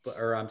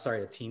 or I'm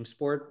sorry, a team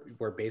sport,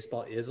 where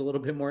baseball is a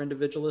little bit more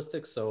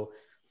individualistic. So,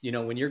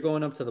 when you're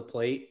going up to the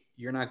plate,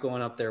 you're not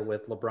going up there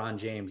with LeBron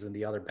James in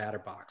the other batter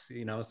box,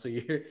 so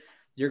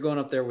you're going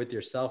up there with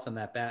yourself and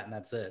that bat, and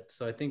that's it.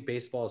 So I think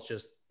baseball is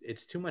just,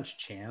 it's too much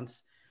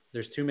chance.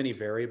 There's too many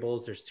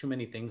variables. There's too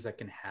many things that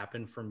can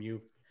happen from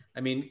you.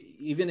 I mean,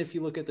 even if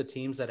you look at the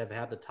teams that have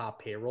had the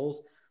top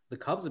payrolls, the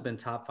Cubs have been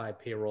top 5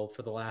 payroll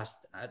for the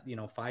last,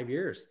 5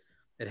 years.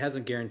 It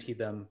hasn't guaranteed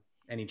them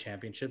any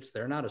championships.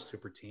 They're not a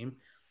super team,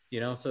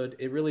 so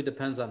it really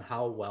depends on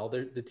how well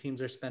the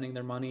teams are spending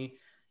their money.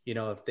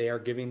 If they are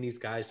giving these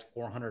guys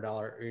 $400,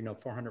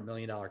 $400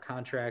 million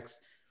contracts,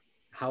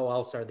 how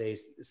else are they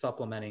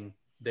supplementing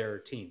their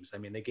teams? I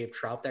mean, they gave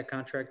Trout that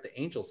contract.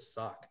 The Angels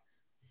suck.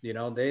 They've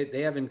got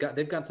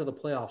to the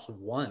playoffs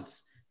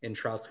once in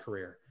Trout's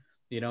career.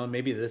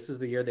 Maybe this is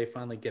the year they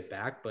finally get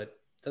back, but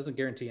it doesn't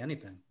guarantee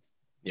anything.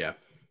 Yeah.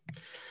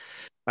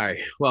 All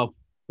right. Well,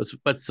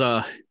 let's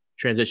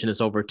transition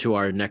this over to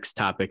our next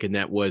topic, and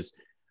that was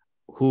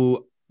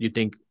who you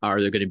think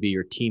are they going to be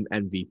your team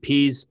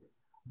MVPs.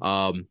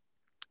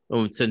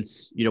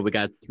 Since we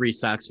got 3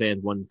 Sox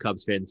fans, 1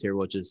 Cubs fans here,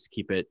 we'll just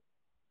keep it,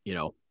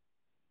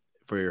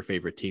 for your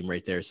favorite team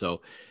right there.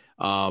 So,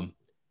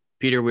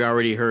 Peter, we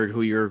already heard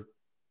who your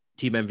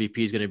team MVP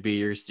is going to be.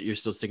 You're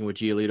still sticking with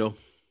Giolito?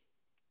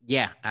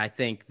 Yeah, I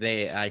think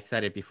I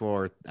said it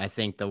before. I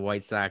think the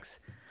White Sox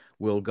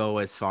will go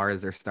as far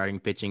as their starting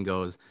pitching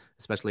goes,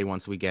 especially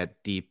once we get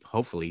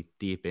hopefully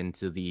deep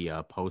into the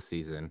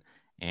postseason.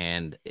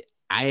 And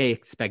I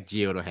expect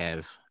Gio to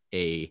have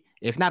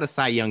if not a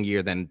Cy Young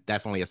year, then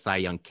definitely a Cy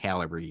Young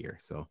caliber year.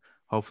 So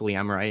hopefully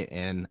I'm right.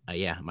 And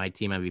my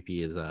team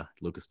MVP is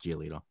Lucas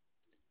Giolito.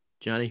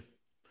 Johnny?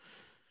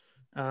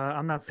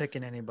 I'm not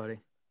picking anybody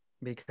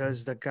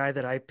because the guy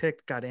that I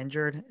picked got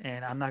injured,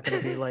 and I'm not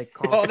going to be like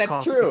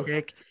coffee true.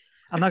 cake.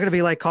 I'm not going to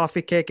be like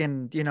coffee cake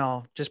and,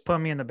 just put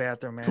me in the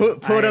bathroom, man.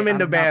 Put him in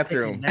the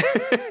bathroom.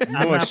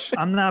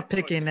 I'm not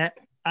picking that.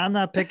 I'm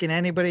not picking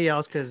anybody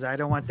else because I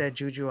don't want that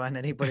juju on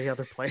anybody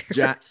other player.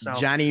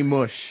 Johnny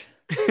Mush.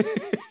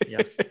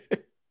 Yes.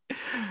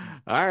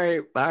 All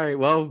right.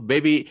 Well,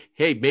 maybe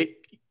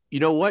you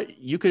know what?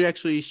 You could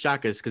actually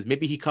shock us because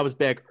maybe he comes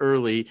back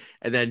early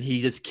and then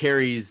he just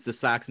carries the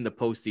Sox in the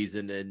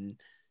postseason and,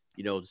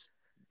 just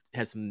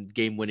has some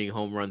game-winning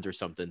home runs or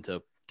something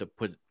to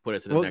put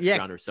us in the next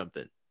round or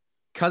something.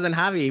 Cousin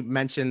Javi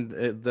mentioned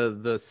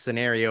the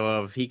scenario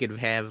of he could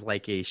have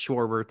like a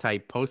Schwarber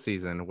type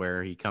postseason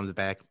where he comes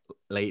back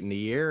late in the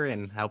year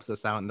and helps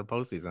us out in the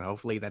postseason.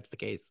 Hopefully that's the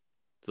case.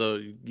 So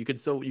you can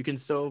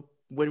still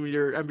win with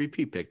your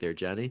MVP pick there,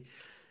 Johnny.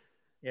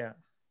 Yeah. All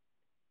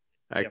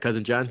right, yep.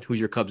 Cousin John, who's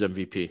your Cubs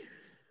MVP?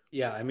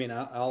 Yeah, I mean,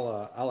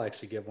 I'll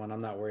actually give one. I'm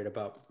not worried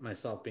about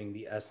myself being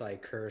the SI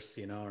curse,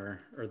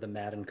 or the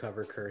Madden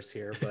cover curse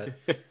here, but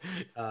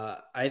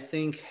I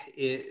think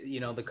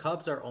the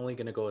Cubs are only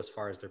going to go as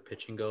far as their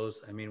pitching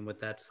goes. I mean, with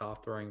that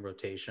soft throwing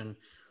rotation,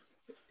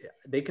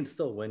 they can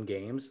still win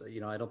games.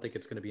 I don't think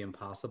it's going to be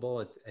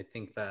impossible. I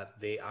think that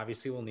they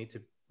obviously will need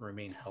to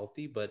remain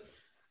healthy, but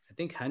I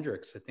think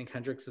Hendricks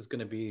is going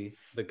to be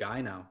the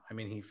guy now. I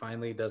mean, he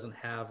finally doesn't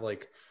have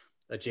like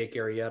a Jake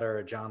Arrieta or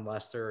a John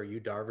Lester or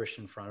Yu Darvish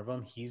in front of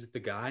him. He's the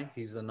guy.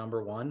 He's the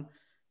number one,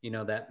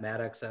 that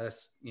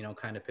Maddox-esque,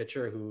 kind of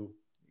pitcher who,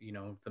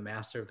 the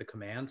master of the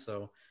command.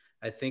 So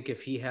I think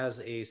if he has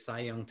a Cy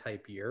Young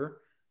type year,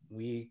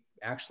 we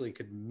actually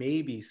could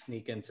maybe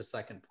sneak into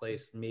second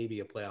place, maybe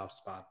a playoff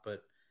spot.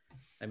 But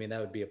I mean, that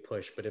would be a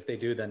push. But if they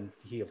do, then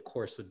he, of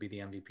course, would be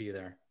the MVP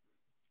there.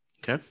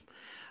 Okay.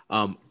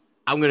 I'm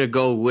going to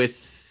go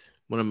with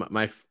one of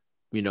my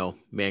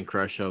man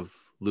crush of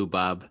Lou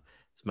Bob.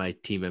 My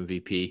team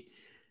MVP.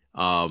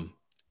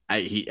 I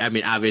I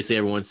mean, obviously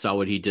everyone saw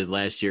what he did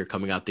last year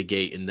coming out the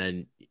gate, and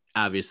then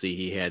obviously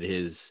he had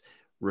his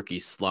rookie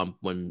slump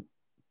when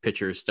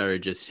pitchers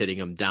started just hitting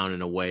him down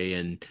and away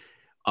and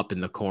up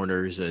in the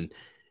corners. And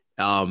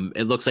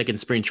it looks like in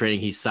spring training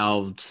he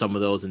solved some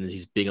of those, and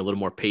he's being a little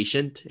more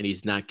patient, and he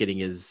didn't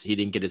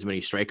get as many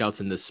strikeouts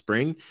in the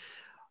spring.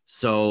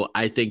 So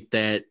I think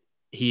that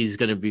he's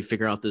going to be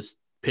figuring out this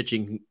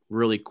pitching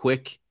really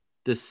quick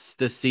this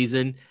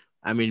season.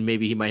 I mean,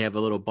 maybe he might have a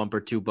little bump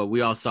or two, but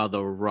we all saw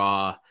the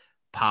raw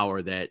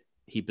power that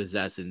he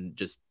possessed and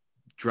just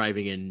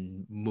driving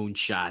in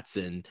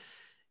moonshots. And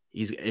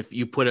if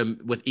you put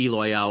him with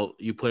Eloy out,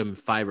 you put him in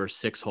 5 or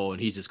 6 hole, and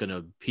he's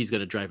gonna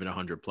drive in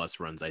 100+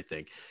 runs, I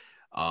think.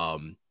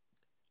 I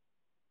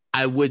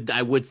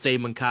would say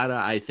Moncada.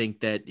 I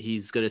think that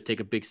he's gonna take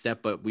a big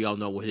step, but we all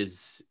know what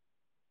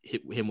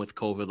him with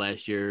COVID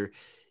last year.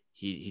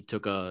 He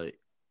took a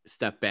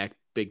step back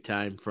big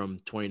time from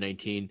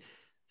 2019.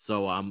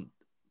 So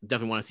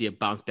definitely want to see a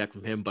bounce back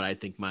from him, but I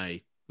think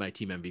my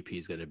team MVP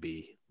is going to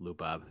be Lou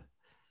Bob.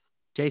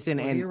 Jason,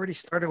 Well, and he already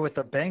started with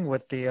a bang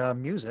with the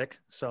music,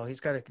 so he's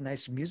got a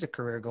nice music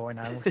career going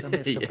on with him.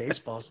 If the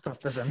baseball stuff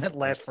doesn't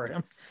last for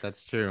him,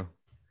 that's true.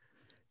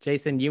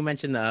 Jason, you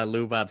mentioned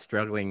Lou Bob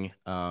struggling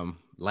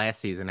last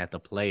season at the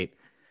plate,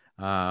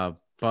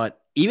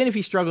 but even if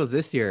he struggles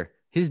this year,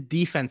 his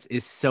defense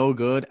is so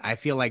good. I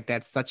feel like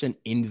that's such an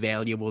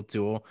invaluable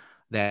tool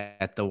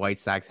that the White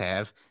Sox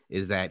have,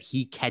 is that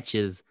he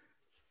catches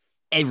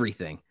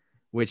everything,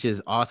 which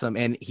is awesome.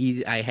 And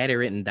I had it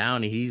written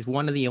down. He's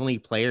one of the only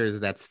players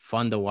that's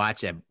fun to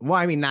watch. Well,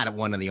 I mean, not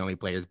one of the only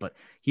players, but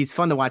he's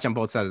fun to watch on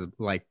both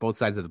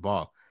sides of the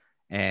ball.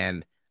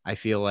 And I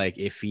feel like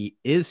if he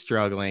is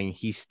struggling,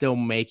 he's still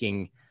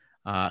making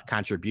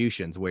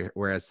contributions,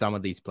 whereas some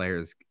of these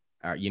players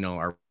are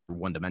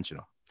one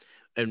dimensional.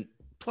 And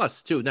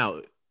plus, too,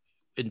 now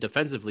in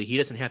defensively, he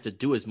doesn't have to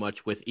do as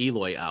much with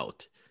Eloy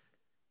out.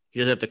 He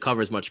doesn't have to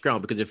cover as much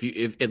ground, because if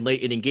in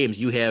late inning games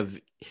you have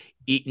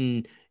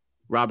Eaton,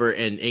 Robert,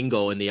 and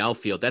Engel in the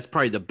outfield, that's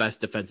probably the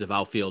best defensive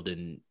outfield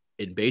in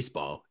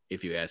baseball,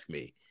 if you ask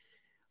me.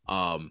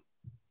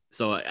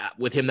 So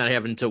with him not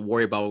having to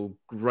worry about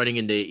running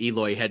into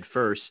Eloy head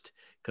first,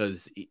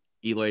 because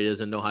Eloy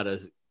doesn't know how to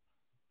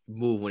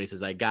move when he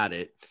says "I got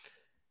it,"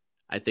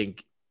 I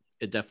think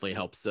it definitely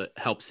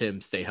helps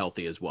him stay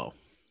healthy as well.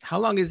 How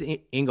long is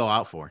Engel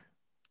out for?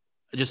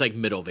 Just like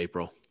middle of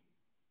April.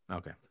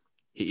 Okay.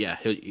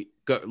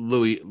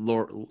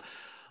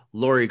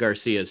 Laurie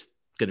Garcia is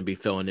going to be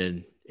filling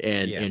in,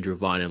 and Andrew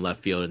Vaughn in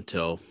left field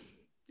until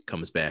he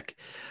comes back.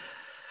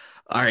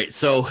 All right,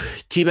 so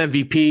team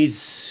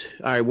MVPs.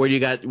 All right, where do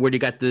you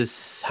got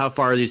this? How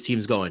far are these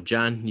teams going,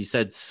 John? You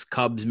said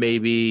Cubs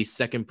maybe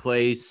second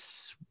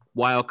place,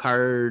 wild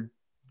card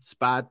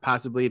spot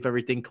possibly if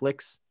everything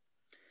clicks.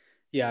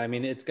 Yeah, I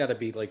mean, it's got to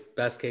be like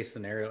best case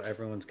scenario.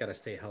 Everyone's got to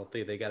stay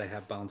healthy. They got to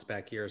have bounce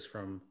back years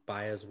from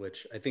Baez,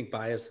 which I think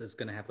Baez is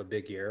going to have a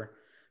big year.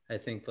 I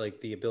think like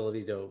the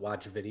ability to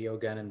watch video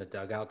again in the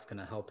dugout's going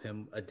to help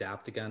him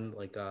adapt again,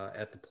 like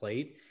at the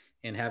plate,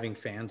 and having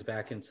fans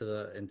back into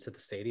the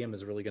stadium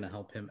is really going to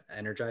help him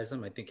energize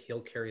them. I think he'll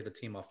carry the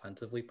team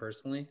offensively.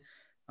 Personally,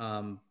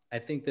 I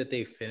think that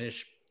they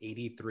finish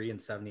 83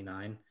 and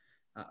 79.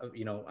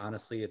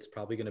 Honestly, it's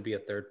probably going to be a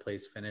third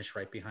place finish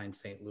right behind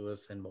St.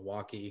 Louis and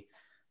Milwaukee.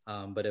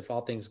 But if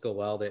all things go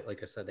well, they,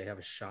 like I said, they have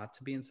a shot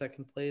to be in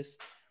second place.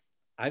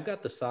 I've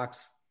got the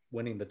Sox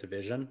winning the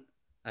division.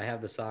 I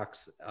have the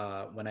Sox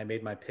when I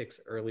made my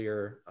picks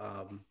earlier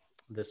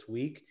this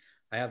week.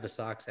 I have the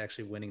Sox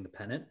actually winning the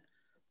pennant.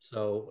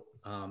 So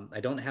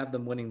I don't have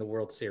them winning the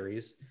World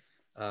Series.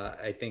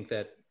 I think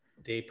that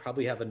they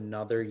probably have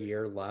another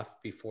year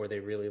left before they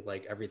really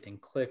like everything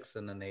clicks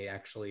and then they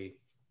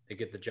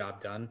get the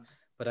job done.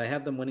 But I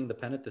have them winning the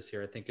pennant this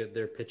year. I think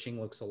their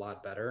pitching looks a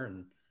lot better,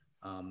 and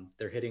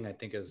their hitting, I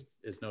think, is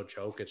no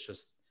joke. It's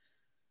just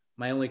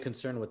my only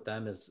concern with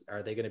them is,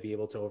 are they going to be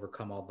able to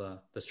overcome all the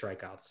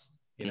strikeouts?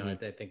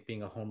 I think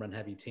being a home run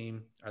heavy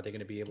team, are they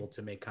going to be able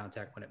to make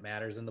contact when it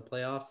matters in the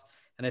playoffs?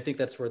 And I think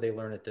that's where they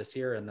learn it this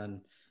year. And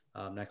then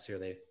next year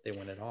they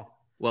win it all.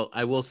 Well,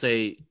 I will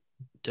say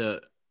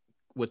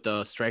with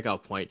the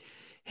strikeout point,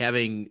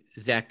 having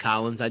Zach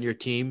Collins on your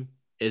team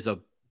is a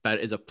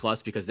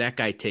plus, because that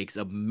guy takes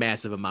a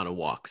massive amount of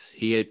walks.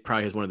 He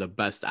probably has one of the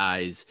best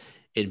eyes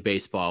in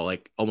baseball,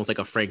 like almost like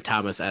a Frank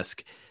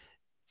Thomas-esque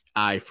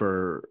eye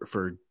for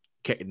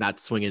not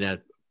swinging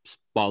at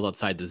balls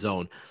outside the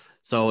zone.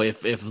 So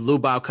if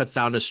Lubau cuts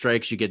down the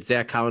strikes, you get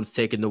Zach Collins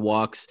taking the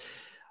walks.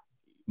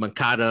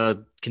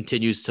 Moncada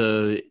continues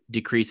to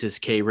decrease his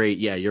K rate.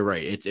 Yeah, you're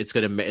right. It's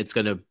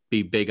gonna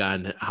be big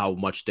on how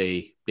much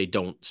they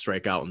don't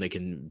strike out and they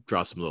can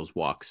draw some of those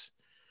walks.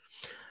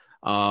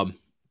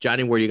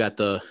 Johnny, where you got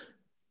the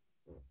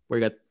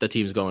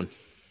teams going?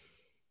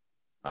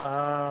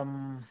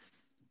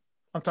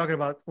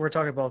 we're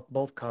talking about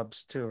both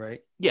Cubs too,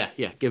 right? Yeah.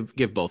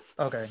 Give both.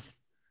 Okay.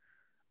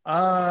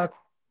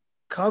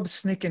 Cubs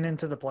sneaking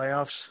into the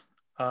playoffs.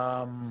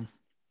 I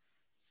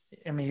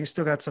mean, you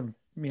still got some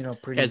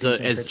pretty as a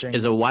decent pitching.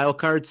 as a wild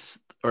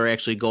cards or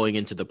actually going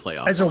into the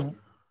playoffs?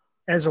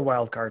 As a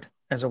wild card.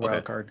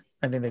 Okay.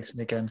 I think they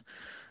sneak in.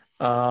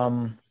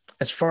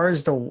 As far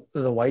as the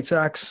White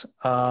Sox,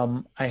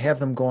 I have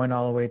them going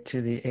all the way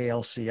to the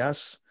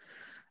ALCS.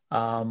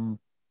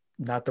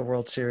 Not the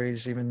World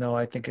Series, even though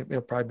I think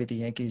it'll probably be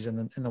the Yankees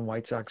and the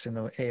White Sox in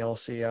the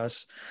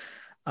ALCS.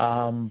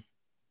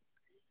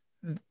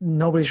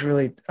 Nobody's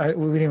really,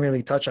 we didn't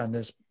really touch on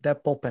this.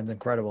 That bullpen's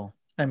incredible.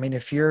 I mean,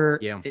 if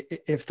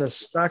the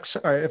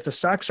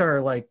Sox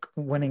are like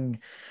winning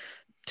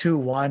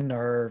 2-1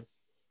 or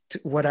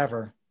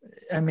whatever,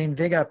 I mean,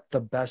 they got the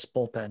best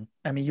bullpen.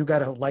 I mean, you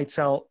got a lights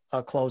out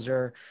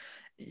closer.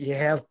 You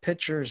have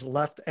pitchers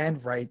left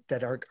and right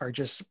that are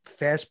just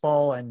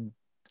fastball and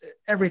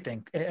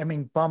everything. I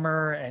mean,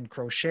 Bummer and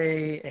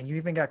Crochet, and you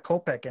even got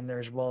Kopech in there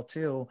as well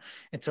too,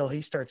 until he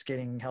starts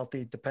getting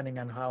healthy, depending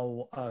on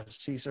how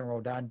Cesar and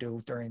Rodon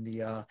do during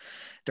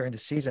the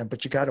season.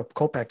 But you got a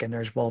Kopech in there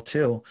as well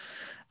too.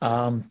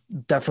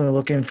 Definitely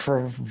looking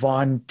for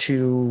Vaughn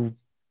to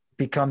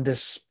become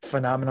this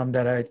phenomenon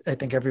that I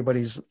think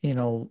everybody's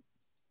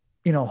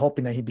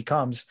hoping that he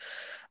becomes.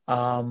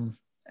 And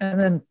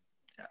then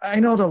I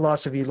know the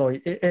loss of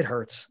Eloy, it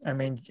hurts. I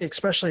mean,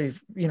 especially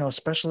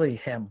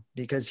him,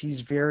 because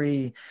he's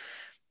very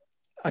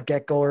a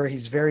get-goer.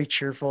 He's very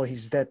cheerful.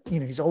 He's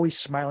always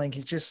smiling.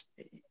 He just,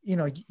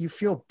 you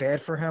feel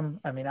bad for him.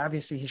 I mean,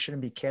 obviously he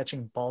shouldn't be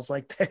catching balls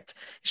like that.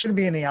 He shouldn't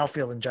be in the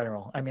outfield in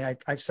general. I mean,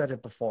 I've said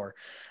it before,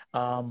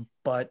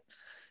 but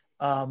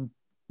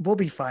we'll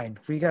be fine.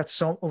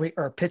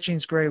 Our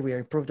pitching's great. We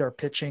improved our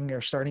pitching,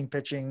 our starting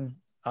pitching.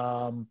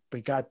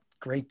 We got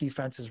great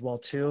defense as well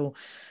too.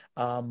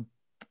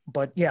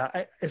 But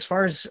yeah, as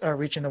far as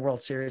reaching the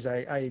World Series,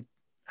 I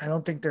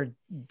don't think they're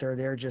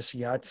there just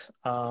yet.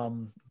 I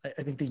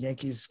think the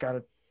Yankees got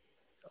a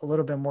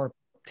little bit more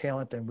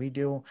talent than we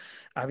do.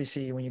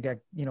 Obviously, when you got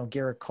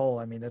Garrett Cole,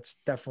 I mean, that's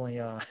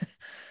definitely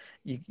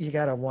you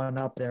got to one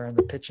up there in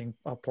the pitching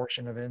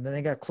portion of it. And then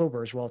they got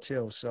Kluber as well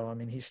too. So I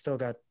mean, he's still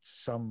got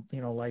some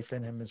life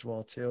in him as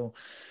well too.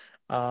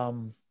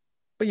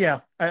 But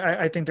yeah,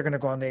 I think they're going to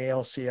go on the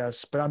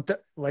ALCS.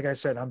 But like I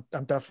said, I'm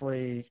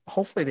definitely,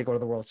 hopefully they go to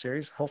the World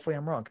Series. Hopefully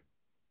I'm wrong.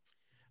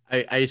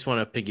 I just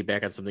want to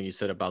piggyback on something you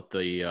said about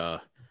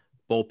the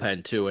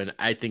bullpen too. And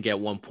I think at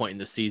one point in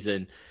the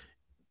season,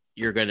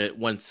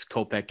 once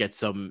Kopech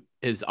gets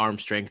his arm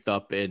strength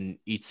up and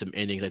eats some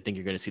innings, I think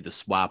you're going to see the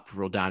swap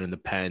roll down in the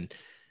pen.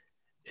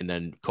 And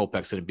then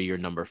Kopech's going to be your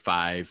number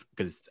 5,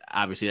 because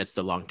obviously that's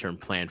the long-term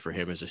plan for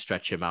him, is to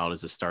stretch him out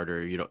as a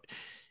starter. You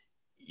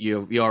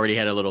already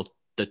had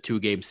the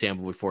 2-game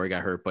sample before he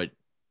got hurt, but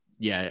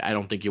yeah, I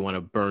don't think you want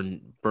to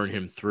burn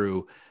him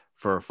through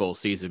for a full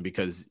season,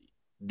 because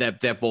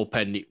that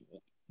bullpen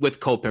with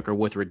Kopech or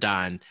with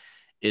Rodon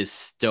is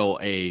still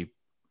a,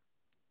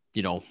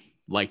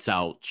 lights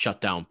out,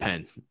 shut down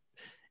pen.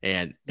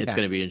 And it's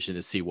going to be interesting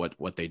to see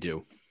what they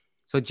do.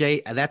 So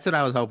Jay, that's what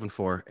I was hoping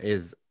for,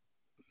 is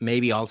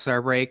maybe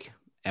All-Star break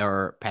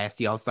or past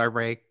the All-Star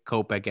break,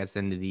 Kopech gets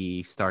into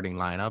the starting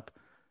lineup.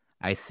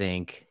 I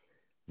think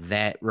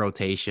that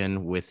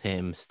rotation with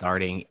him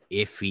starting,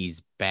 if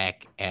he's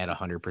back at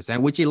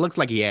 100%, which it looks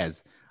like he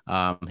has.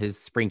 His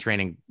spring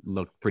training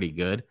looked pretty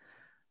good.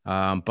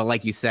 But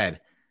like you said,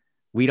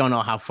 we don't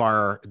know how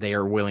far they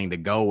are willing to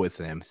go with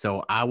him.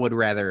 So I would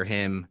rather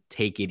him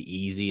take it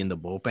easy in the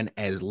bullpen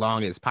as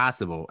long as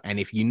possible. And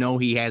if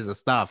he has the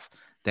stuff,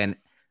 then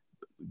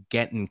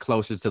getting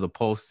closer to the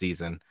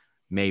postseason,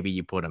 maybe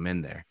you put him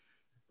in there.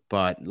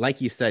 But like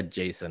you said,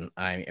 Jason,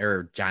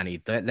 or Johnny,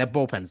 that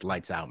bullpen's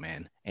lights out,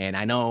 man. And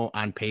I know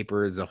on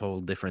paper is a whole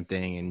different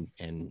thing.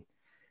 And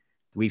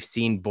we've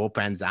seen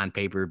bullpens on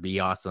paper be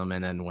awesome.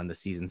 And then when the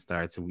season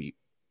starts,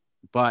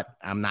 but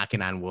I'm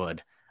knocking on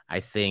wood. I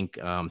think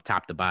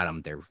top to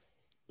bottom, they're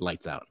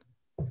lights out.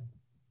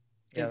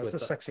 Yeah, that's a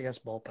sexy ass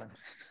bullpen.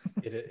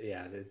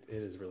 It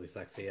is really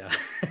sexy. Yeah.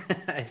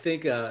 I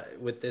think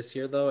with this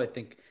year, though, I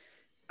think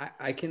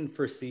I can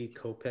foresee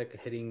Kopech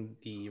hitting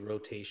the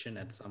rotation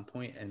at some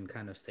point and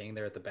kind of staying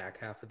there at the back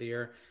half of the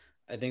year.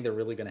 I think they're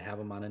really going to have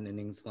him on an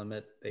innings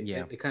limit.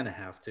 They kind of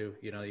have to.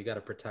 You got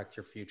to protect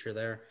your future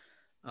there.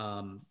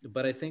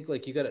 But I think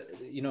like you got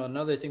to,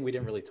 another thing we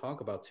didn't really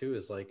talk about too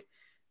is like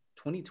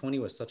 2020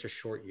 was such a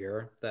short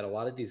year that a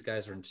lot of these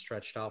guys are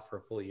stretched out for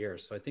a full year.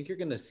 So I think you're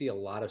going to see a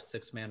lot of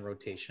 6-man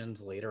rotations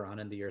later on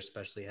in the year,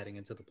 especially heading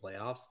into the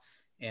playoffs.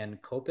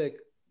 And Kopech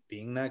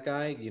being that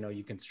guy,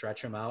 you can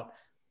stretch him out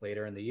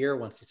later in the year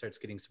once he starts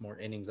getting some more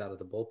innings out of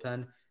the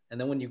bullpen. And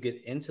then when you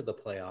get into the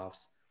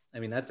playoffs, I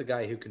mean, that's a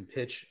guy who can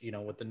pitch,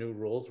 with the new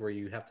rules where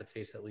you have to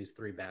face at least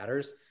 3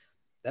 batters.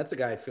 That's a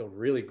guy I feel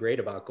really great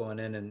about going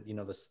in and,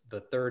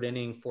 the 3rd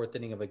inning, 4th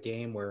inning of a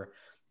game where,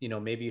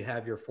 maybe you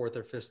have your 4th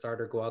or 5th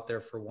starter go out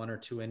there for 1 or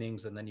 2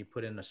 innings, and then you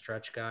put in a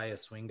stretch guy, a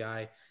swing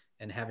guy,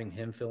 and having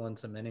him fill in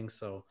some innings.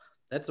 So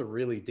that's a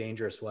really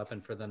dangerous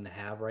weapon for them to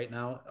have right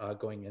now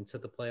going into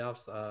the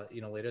playoffs,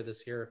 later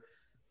this year.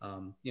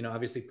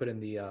 Obviously put in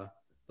the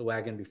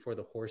wagon before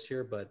the horse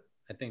here, but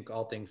I think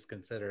all things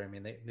considered, I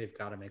mean, they've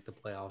got to make the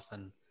playoffs,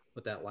 and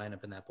with that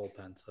lineup and that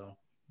bullpen. So,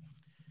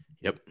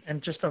 Yep.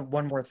 And just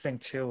one more thing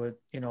too,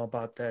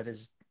 about that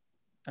is,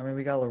 I mean,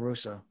 we got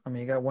LaRussa. I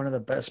mean, you got one of the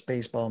best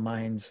baseball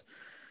minds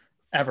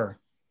ever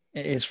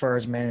as far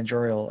as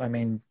managerial. I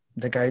mean,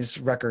 the guy's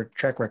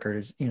track record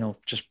is,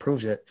 just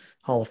proves it.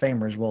 Hall of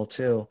Famer as well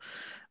too.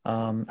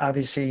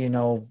 Obviously,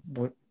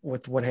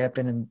 with what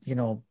happened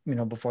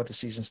and, before the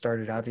season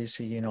started,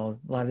 obviously, a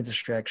lot of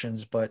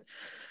distractions, but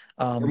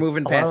We're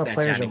moving a lot past of that,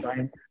 players Johnny. are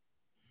buying.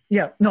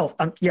 Yeah, no,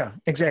 yeah,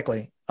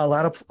 exactly. A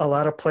lot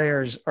of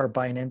players are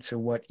buying into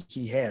what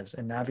he has,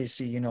 and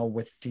obviously,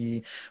 with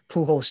the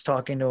Pujols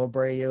talking to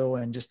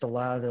Abreu and just a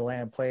lot of the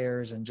land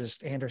players and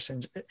just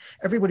Anderson,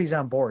 everybody's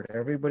on board.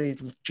 Everybody,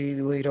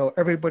 Giolito,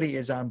 everybody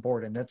is on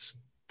board, and that's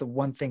the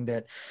one thing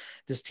that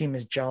this team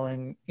is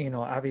gelling.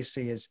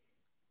 Obviously, is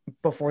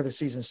before the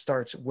season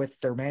starts with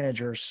their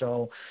manager.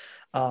 So,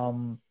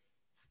 um,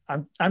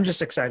 I'm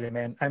just excited,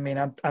 man. I mean,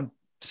 I'm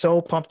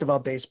so pumped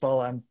about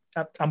baseball. I'm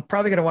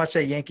probably going to watch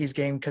that Yankees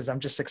game because I'm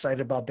just excited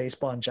about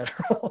baseball in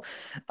general.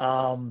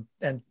 And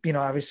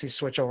obviously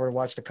switch over to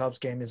watch the Cubs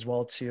game as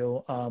well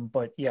too.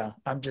 But yeah,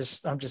 I'm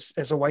just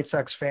as a White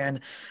Sox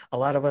fan, a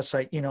lot of us,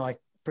 I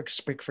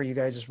speak for you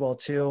guys as well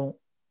too.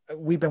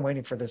 We've been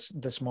waiting for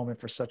this moment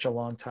for such a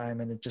long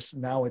time, and it just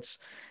now it's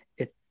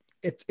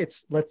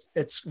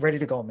ready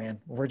to go, man.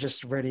 We're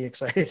just ready,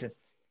 excited.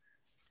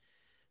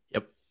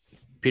 Yep.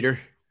 Peter.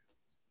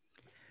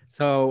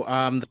 So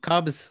the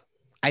Cubs,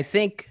 I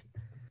think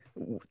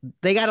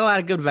they got a lot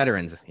of good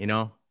veterans,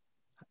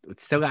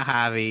 Still got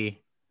Javi,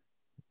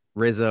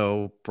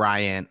 Rizzo,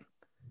 Bryant,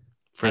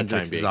 For the Hendricks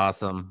time is being.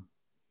 awesome.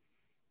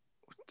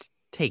 Just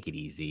take it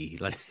easy.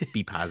 Let's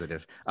be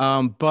positive.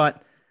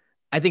 But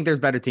I think there's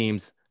better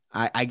teams.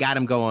 I got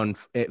them going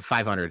at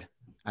 500.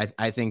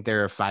 I think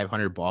they're a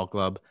 500 ball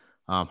club.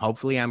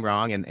 Hopefully I'm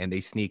wrong and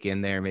they sneak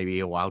in there, maybe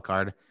a wild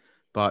card.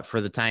 But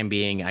for the time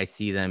being, I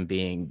see them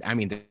being, I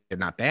mean, they're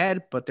not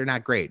bad, but they're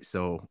not great.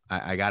 So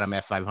I got them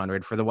at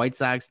 500. For the White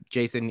Sox,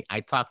 Jason,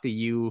 I talked to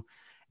you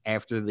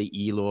after the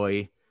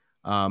Eloy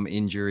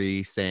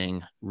injury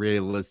saying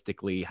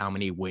realistically, how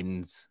many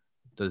wins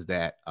does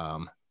that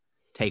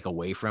take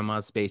away from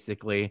us,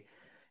 basically?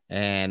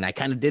 And I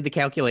kind of did the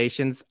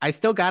calculations. I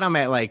still got them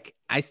at like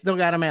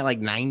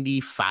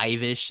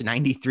 95-ish,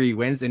 93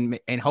 wins,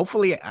 and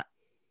hopefully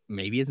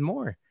maybe it's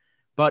more.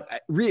 But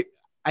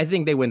I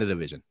think they win the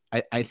division.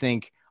 I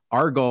think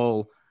our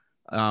goal,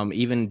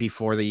 even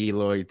before the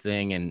Eloy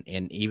thing,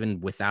 and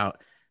even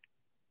without,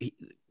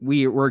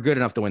 we're good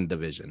enough to win the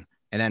division.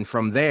 And then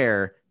from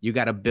there, you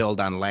got to build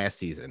on last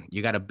season.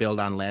 You got to build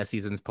on last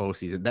season's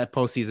postseason. That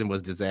postseason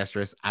was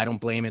disastrous. I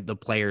don't blame it, the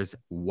players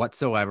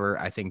whatsoever.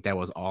 I think that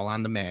was all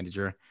on the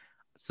manager.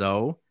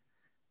 So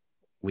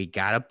we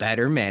got a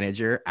better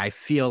manager. I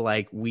feel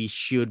like we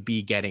should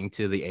be getting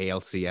to the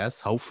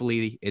ALCS.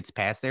 Hopefully it's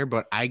past there,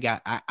 but I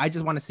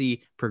just want to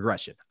see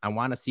progression. I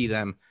want to see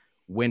them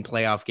win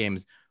playoff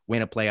games,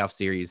 win a playoff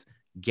series,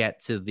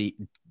 get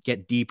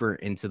deeper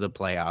into the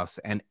playoffs,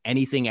 and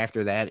anything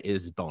after that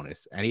is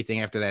bonus.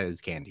 Anything after that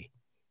is candy.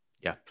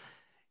 Yeah.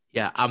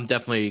 Yeah, I'm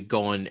definitely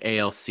going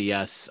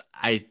ALCS.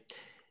 I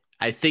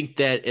think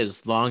that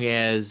as long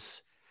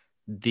as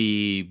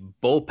the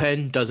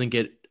bullpen doesn't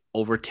get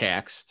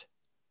overtaxed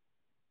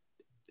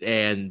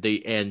and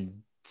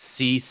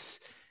Cease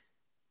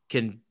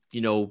can,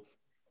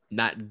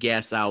 not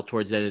gas out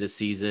towards the end of the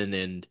season,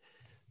 and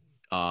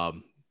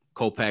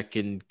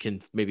Kopech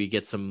can maybe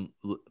get some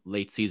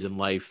late season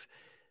life,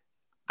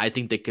 I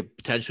think they could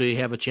potentially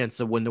have a chance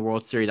to win the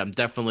World Series. I'm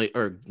definitely,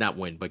 or not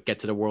win, but get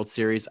to the World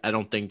Series. I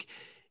don't think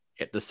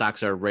if the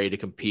Sox are ready to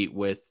compete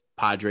with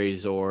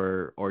Padres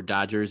or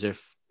Dodgers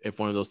if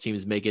one of those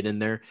teams make it in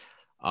there.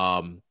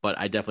 But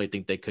I definitely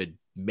think they could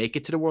make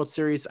it to the World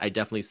Series. I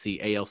definitely see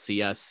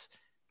ALCS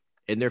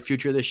in their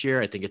future this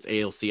year. I think it's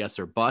ALCS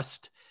or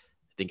bust.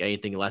 I think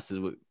anything less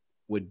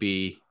would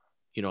be,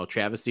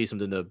 travesty,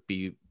 something to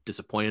be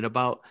disappointed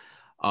about.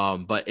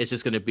 But it's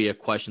just going to be a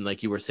question,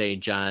 like you were saying,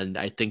 John.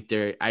 I think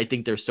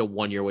they're still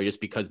 1 year away, just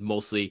because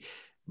most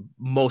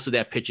of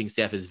that pitching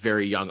staff is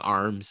very young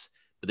arms,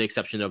 with the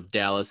exception of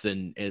Dallas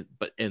and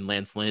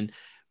Lance Lynn.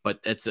 But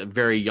it's a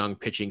very young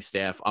pitching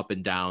staff up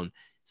and down.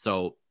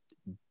 So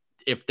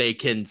if they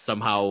can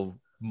somehow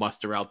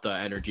muster out the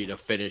energy to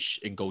finish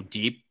and go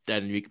deep,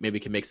 then we maybe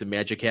can make some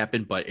magic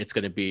happen. But it's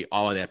going to be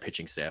all on that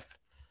pitching staff.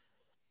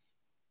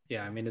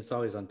 yeah, I mean, it's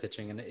always on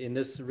pitching. And in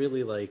this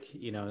really, like,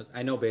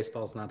 I know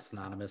baseball's not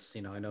synonymous.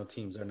 I know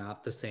teams are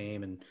not the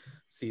same and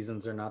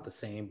seasons are not the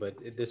same, but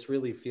this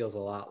really feels a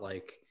lot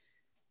like,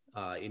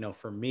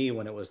 for me,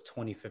 when it was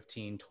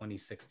 2015,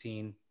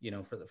 2016,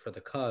 for the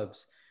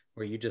Cubs,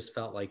 where you just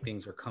felt like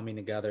things were coming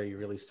together. You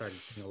really started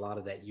seeing a lot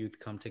of that youth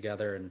come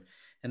together.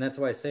 And that's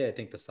why I say, I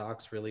think the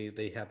Sox really,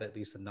 they have at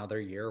least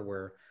another year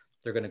where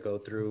they're going to go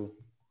through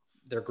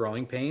their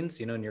growing pains,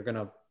 and you're going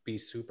to be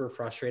super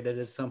frustrated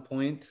at some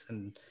points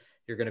and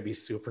you're going to be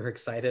super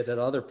excited at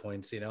other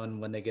points,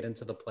 and when they get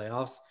into the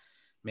playoffs,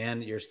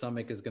 man, your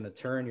stomach is going to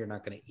turn. You're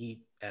not going to eat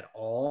at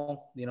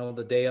all,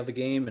 the day of the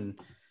game. And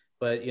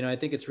But, I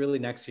think it's really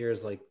next year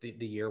is like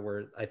the year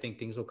where I think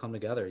things will come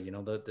together.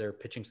 Their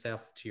pitching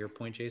staff, to your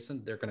point,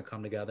 Jason, they're going to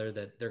come together,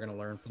 that they're going to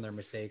learn from their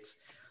mistakes.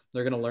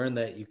 They're going to learn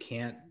that you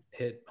can't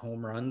hit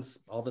home runs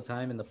all the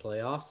time in the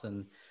playoffs.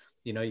 And,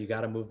 you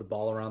got to move the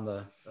ball around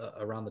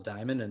the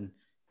diamond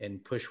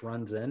and push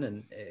runs in.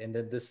 And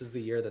then this is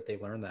the year that they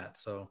learn that.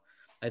 So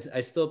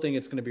I still think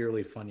it's going to be a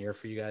really fun year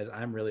for you guys.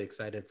 I'm really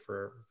excited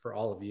for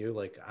all of you.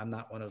 Like, I'm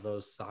not one of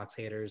those Sox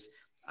haters.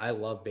 I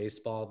love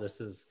baseball. This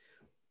is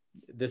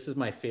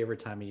my favorite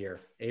time of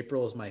year.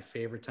 April is my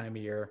favorite time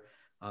of year.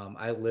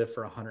 I live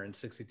for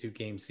 162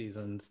 game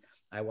seasons.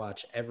 I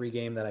watch every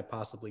game that I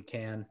possibly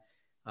can.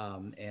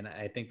 And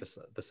I think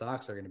the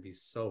Sox are going to be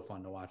so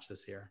fun to watch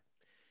this year.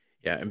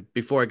 Yeah. And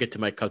before I get to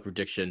my Cubs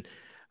prediction,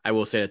 I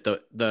will say that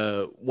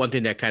the one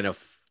thing that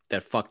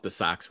that fucked the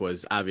Sox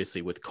was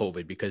obviously with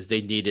COVID, because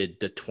they needed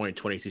the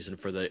 2020 season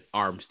for the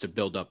arms to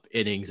build up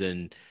innings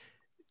and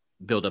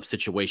build up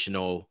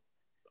situational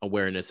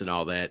awareness and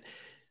all that.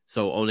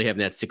 So only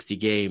having that 60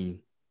 game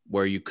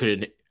where you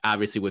couldn't,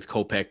 obviously with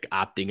Kopech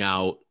opting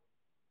out,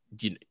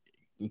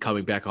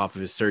 coming back off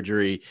of his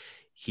surgery,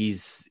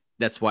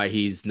 that's why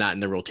he's not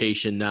in the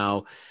rotation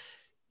now.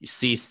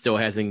 Cease still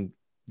hasn't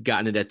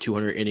gotten to that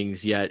 200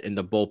 innings yet in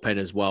the bullpen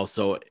as well.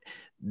 So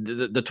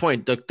the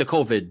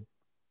COVID,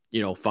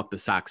 fuck the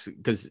Sox,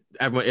 because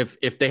everyone,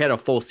 if they had a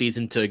full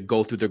season to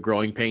go through the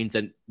growing pains,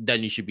 and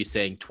then you should be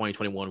saying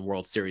 2021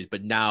 World Series.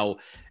 But now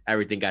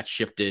everything got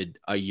shifted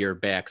a year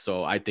back.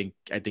 So I think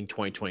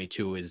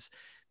 2022 is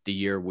the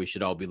year we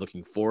should all be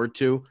looking forward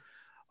to.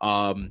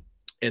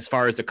 As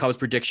far as the Cubs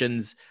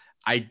predictions,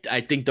 I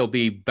think they'll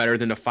be better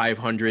than a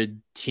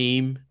 500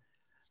 team.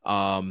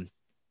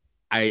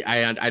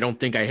 I don't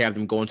think I have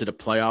them going to the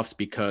playoffs,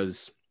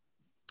 because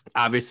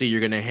obviously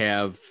you're going to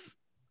have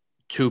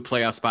 2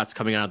 playoff spots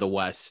coming out of the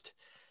West,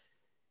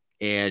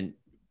 and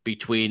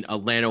between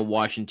Atlanta,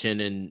 Washington,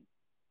 and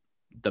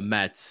the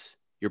Mets,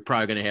 you're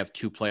probably going to have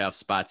 2 playoff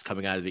spots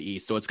coming out of the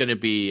East. So it's going to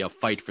be a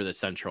fight for the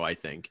Central, I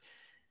think.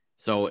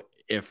 So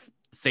if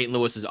St.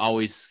 Louis is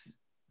always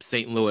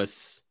St.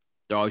 Louis,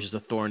 they're always just a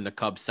thorn in the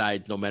Cubs'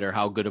 sides, no matter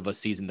how good of a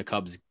season the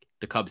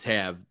Cubs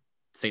have.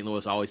 St.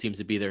 Louis always seems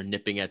to be there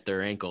nipping at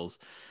their ankles.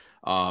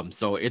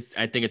 So I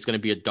think it's going to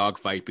be a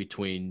dogfight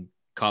between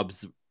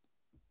Cubs,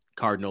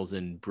 Cardinals,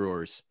 and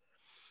Brewers.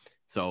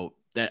 So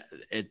that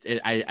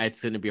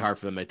it's going to be hard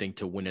for them, I think,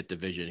 to win that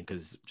division,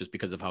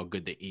 because of how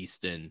good the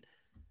East and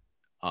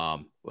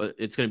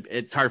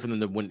it's hard for them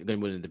to win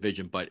the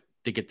division, but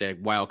to get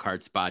that wild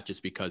card spot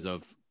just because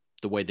of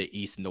the way the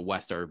East and the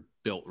West are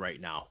built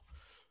right now.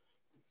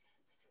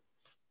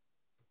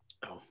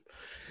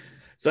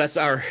 So that's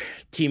our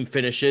team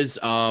finishes.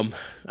 On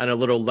a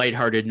little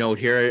lighthearted note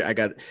here,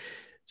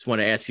 just want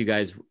to ask you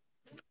guys,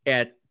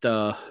 at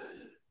the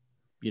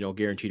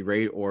guaranteed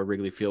rate or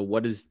Wrigley Field,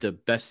 what is the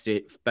best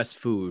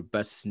food,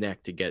 best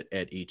snack to get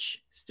at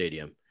each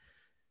stadium?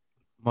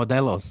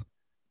 Modelos.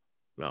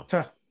 Well,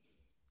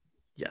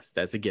 yes,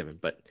 that's a given.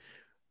 But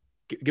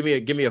give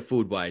me a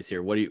food wise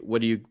here. What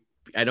do you?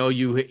 I know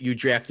you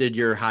drafted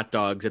your hot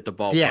dogs at the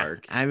ballpark. Yeah,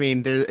 I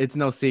mean, it's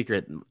no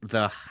secret.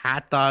 The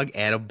hot dog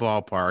at a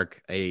ballpark,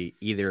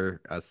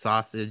 either a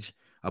sausage,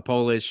 a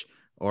Polish,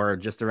 or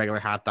just a regular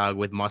hot dog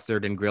with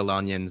mustard and grilled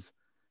onions.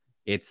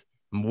 It's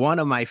one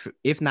of my,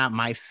 if not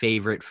my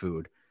favorite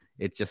food.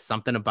 It's just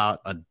something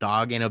about a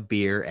dog and a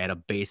beer at a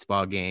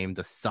baseball game.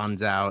 The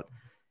sun's out.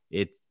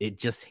 It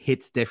just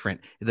hits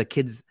different. The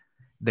kids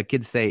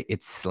say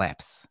it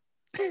slaps.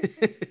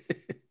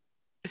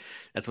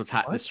 That's what's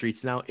hot in the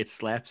streets now. It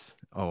slaps.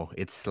 Oh,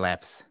 it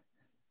slaps.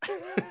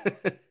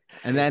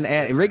 And then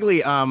at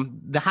Wrigley,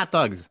 the hot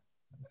dogs.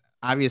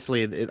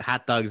 Obviously,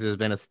 hot dogs has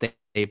been a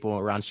staple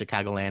around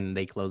Chicagoland, and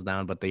they closed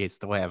down, but they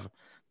still have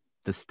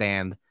the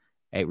stand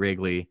at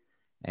Wrigley.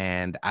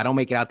 And I don't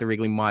make it out to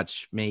Wrigley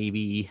much,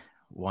 maybe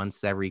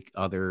once every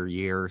other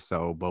year or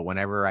so. But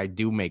whenever I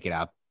do make it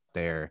out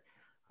there,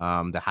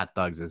 the hot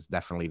dogs is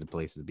definitely the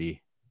place to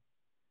be.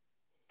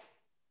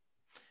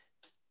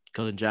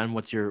 Colin, John,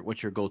 what's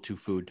your go-to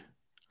food?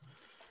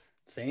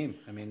 Same.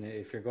 I mean,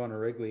 if you're going to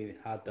Wrigley,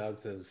 hot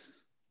dogs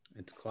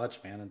it's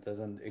clutch, man. It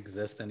doesn't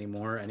exist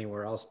anymore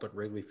anywhere else but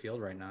Wrigley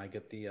Field right now. I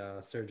get the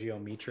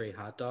Sergio Mitre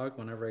hot dog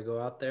whenever I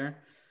go out there.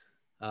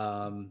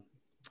 And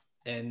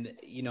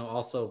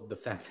also the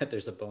fact that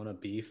there's a bone of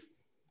beef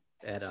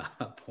at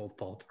both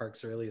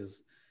ballparks really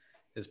is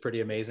pretty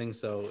amazing.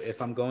 So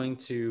if I'm going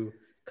to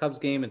Cubs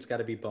game, it's got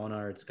to be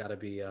Bona, or it's got to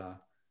be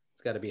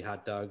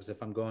hot dogs.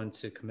 If I'm going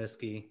to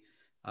Comiskey,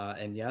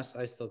 and yes,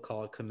 I still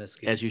call it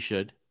Comiskey, as you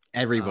should.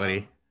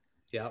 Everybody.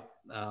 Yep.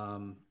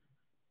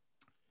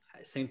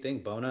 Same thing,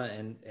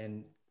 Bona,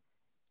 and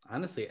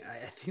honestly,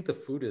 I think the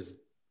food is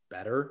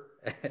better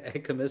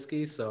at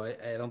Comiskey. So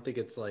I don't think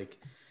it's like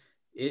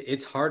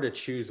it's hard to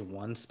choose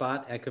one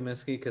spot at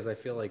Comiskey, because I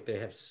feel like they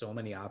have so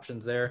many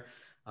options there.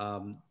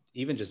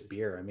 Even just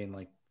beer. I mean,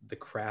 like the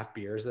craft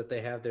beers that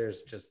they have there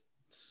is just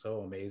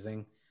so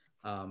amazing.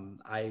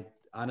 I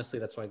honestly,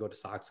 that's why I go to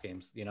Sox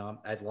games.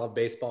 I love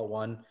baseball.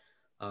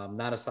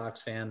 Not a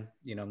Sox fan,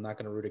 I'm not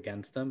going to root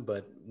against them,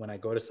 but when I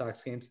go to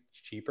Sox games,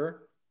 it's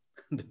cheaper.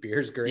 The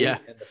beer's great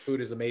and the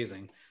food is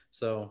amazing.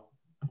 So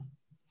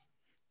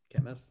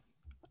can't miss.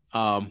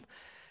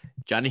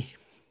 Johnny.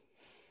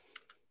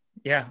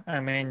 Yeah, I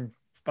mean,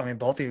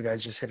 both of you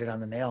guys just hit it on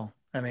the nail.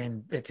 I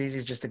mean, it's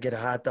easy just to get a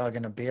hot dog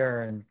and a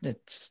beer, and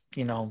it's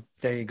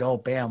there you go,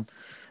 bam.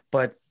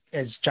 But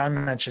as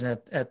John mentioned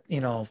at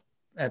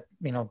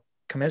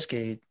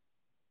Comiskey,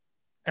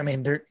 I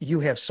mean, there you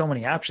have so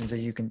many options that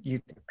you can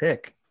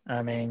pick.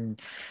 I mean,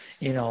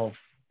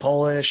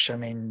 Polish. I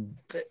mean,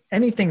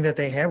 anything that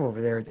they have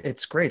over there,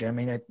 it's great. I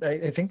mean,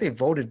 I think they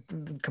voted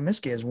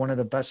Comiskey as one of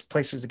the best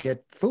places to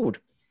get food.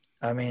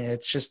 I mean,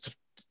 it's just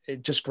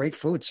great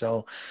food.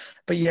 So,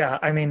 but yeah,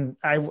 I mean,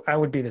 I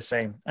would be the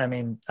same. I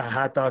mean, a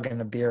hot dog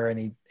and a beer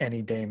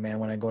any day, man.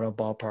 When I go to a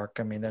ballpark,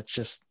 I mean, that's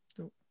just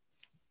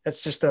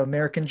the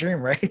American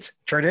dream, right?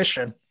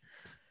 Tradition.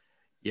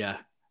 Yeah.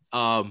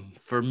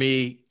 For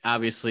me,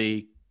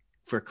 obviously,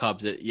 for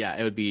Cubs, it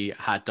would be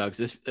hot dogs.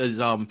 Does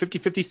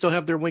 50-50 still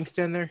have their wing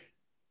stand there?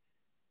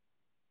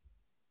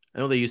 I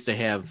know they used to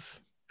have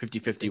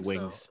 50-50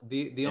 wings. So.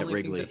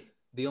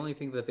 The only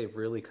thing that they've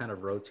really kind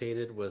of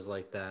rotated was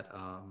like that.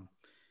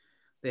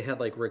 They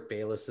had like Rick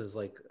Bayless's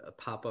like a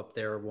pop up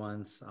there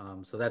once.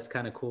 So that's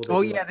kind of cool.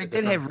 They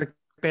did have Rick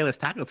Bayless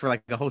tacos for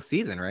like a whole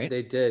season, right?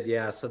 They did,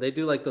 yeah. So they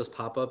do like those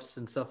pop-ups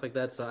and stuff like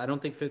that. So I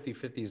don't think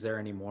 50-50 is there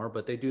anymore,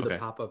 but they do the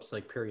pop-ups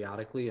like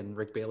periodically, and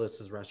Rick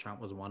Bayless's restaurant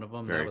was one of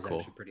them. That was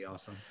actually pretty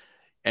awesome.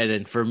 And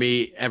then for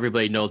me,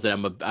 everybody knows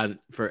that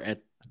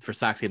for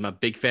Sox game, I'm a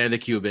big fan of the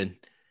Cuban.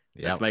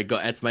 Yep.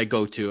 That's my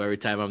go-to every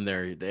time I'm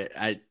there.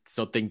 I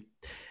still think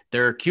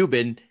their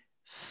Cuban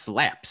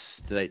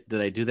slaps. Did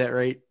I do that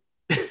right?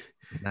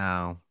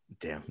 No.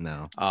 Damn.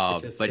 No.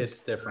 But it's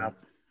different.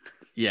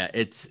 Yeah,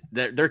 it's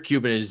their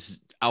Cuban is.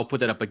 I'll put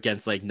that up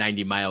against like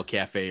 90 Mile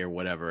Cafe or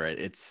whatever.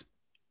 It's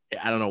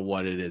I don't know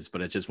what it is,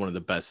 but it's just one of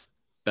the best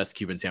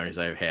Cuban sandwiches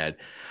I've had.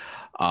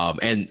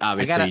 And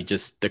obviously,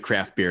 just the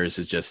craft beers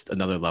is just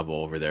another level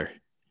over there.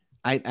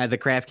 The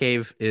Craft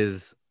Cave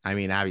is. I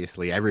mean,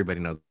 obviously, everybody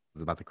knows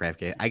about the Craft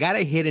Cave. I got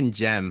a hidden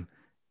gem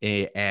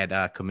at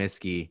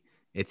Comiskey.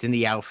 It's in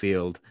the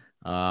outfield.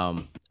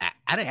 I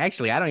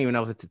don't even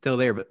know if it's still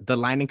there, but the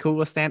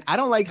Leinenkugel stand. I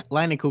don't like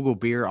Leinenkugel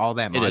beer all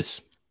that much. It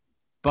is.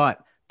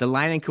 But the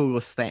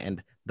Leinenkugel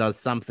stand does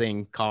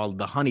something called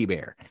the Honey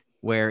Bear,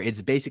 where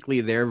it's basically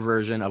their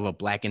version of a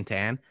black and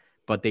tan,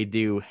 but they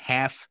do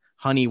half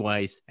honey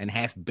Weiss and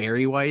half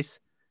berry Weiss,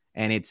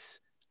 and it's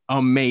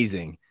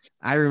amazing.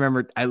 I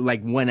remember,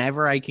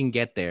 whenever I can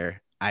get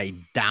there, I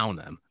down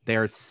them.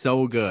 They're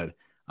so good.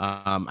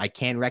 I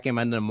can't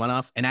recommend them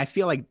enough, and I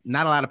feel like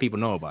not a lot of people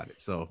know about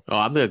it. So,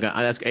 I'm gonna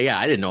ask. Yeah,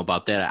 I didn't know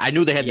about that. I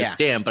knew they had the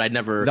stand, but I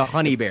never the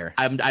Honey Bear.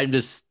 I'm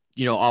just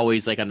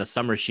always like on the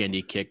summer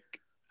shandy kick,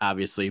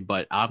 obviously,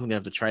 but I'm gonna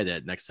have to try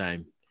that next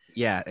time.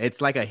 Yeah,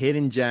 it's like a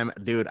hidden gem,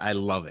 dude. I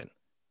love it.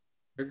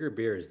 Sugar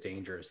beer is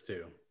dangerous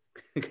too,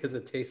 because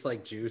it tastes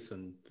like juice,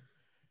 and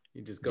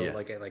you just go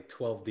like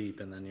 12 deep,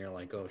 and then you're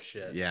like, oh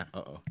shit. Yeah.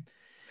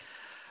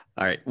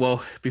 All right.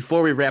 Well,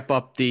 before we wrap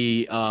up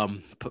the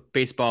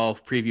baseball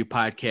preview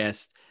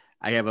podcast,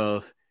 I have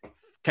a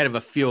kind of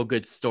a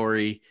feel-good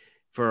story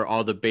for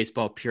all the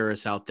baseball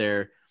purists out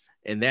there,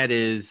 and that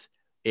is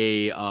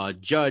a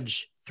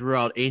judge threw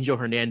out Angel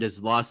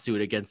Hernandez's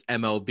lawsuit against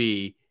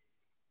MLB.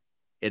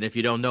 And if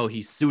you don't know,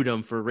 he sued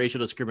him for racial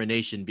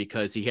discrimination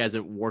because he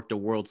hasn't worked a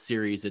World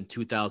Series in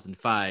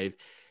 2005.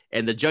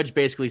 And the judge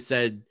basically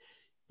said,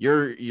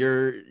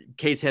 your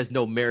case has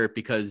no merit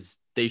because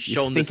they've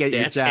shown the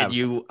stats and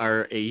you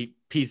are a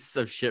piece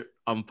of shit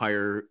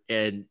umpire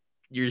and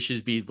you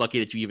should be lucky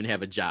that you even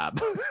have a job.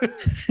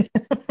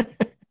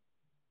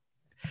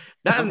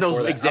 Not in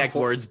those exact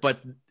words, but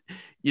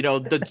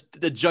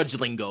the judge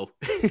lingo.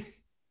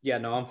 Yeah,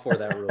 no, I'm for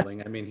that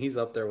ruling. I mean, he's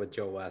up there with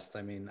Joe West.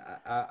 I mean,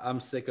 I'm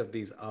sick of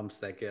these umps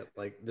that get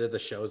like they're the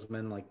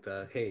showsmen, like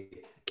hey,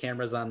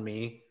 cameras on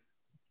me.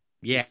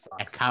 Yeah,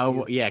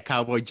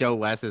 Cowboy Joe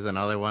West is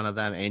another one of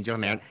them. Angel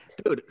Hernandez,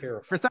 dude.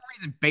 Terrible. For some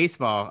reason,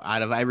 baseball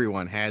out of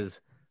everyone has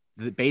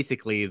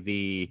basically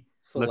the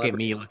look at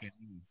me.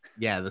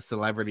 Yeah, the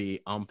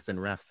celebrity umps and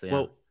refs. Yeah.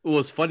 Well,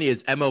 what's funny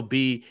is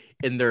MLB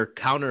in their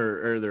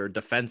counter or their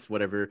defense,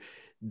 whatever,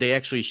 they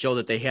actually show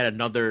that they had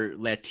another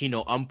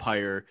Latino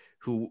umpire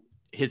who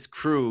his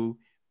crew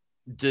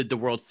did the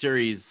World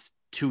Series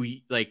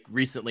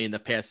recently in the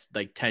past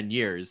 10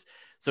 years.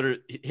 So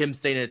him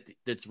saying that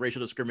it's racial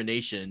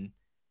discrimination,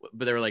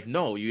 but they were like,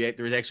 no,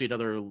 there's actually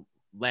another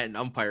Latin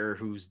umpire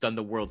who's done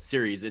the World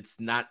Series. It's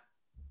not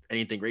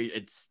anything great.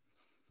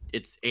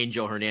 It's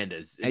Angel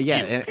Hernandez.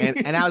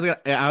 And I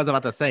was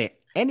about to say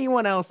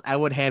anyone else, I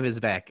would have his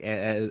back.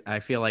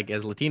 I feel like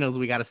as Latinos,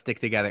 we got to stick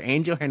together.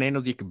 Angel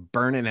Hernandez, you can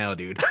burn in hell,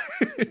 dude.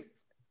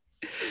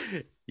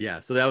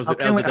 Yeah. So that was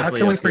definitely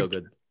a feel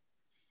good.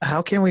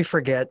 How can we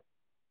forget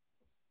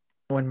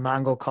when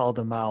Mongo called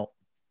him out?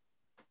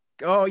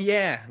 Oh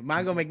yeah,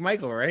 Mongo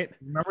McMichael, right?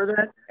 Remember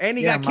that? And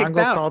he got kicked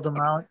out. Called him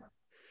out.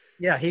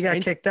 Yeah, he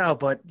got kicked out,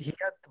 but he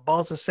got the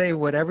balls to say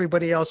what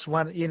everybody else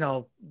wanted.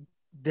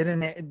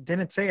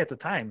 didn't say at the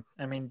time.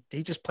 I mean,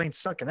 he just plain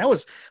sucked. And that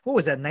was, what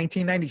was that,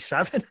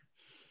 1997?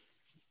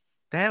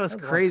 That was That was a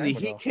long crazy.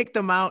 time He ago. kicked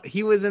him out.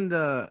 He was in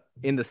the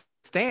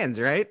stands,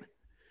 right?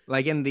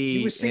 Like in He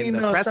the was singing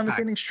the press seventh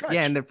box. inning stretch.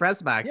 Yeah, in the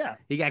press box. Yeah.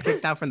 He got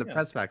kicked out from the Yeah.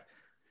 press box.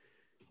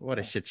 What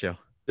a shit show.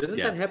 Didn't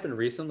Yeah. that happen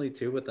recently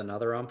too with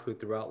another ump who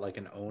threw out like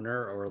an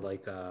owner or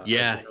like a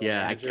Yeah, general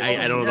yeah. manager?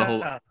 I don't know the whole.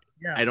 Yeah.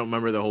 I don't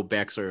remember the whole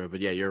backstory, but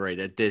yeah, you're right.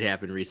 That did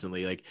happen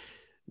recently. Like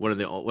one of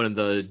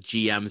the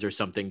GMs or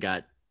something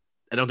got.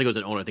 I don't think it was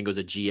an owner. I think it was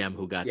a GM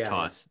who got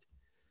tossed.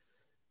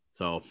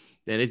 So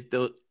and it's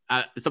still.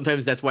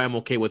 Sometimes that's why I'm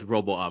okay with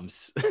robo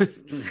umps.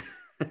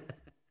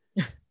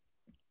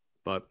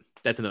 But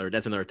that's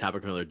another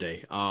topic for another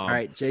day. All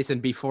right, Jason,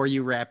 before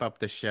you wrap up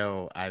the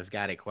show, I've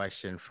got a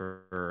question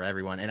for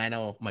everyone. And I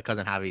know my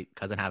cousin Javi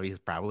is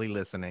probably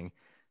listening.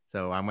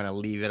 So I'm going to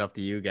leave it up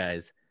to you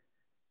guys.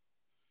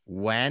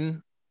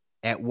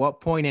 At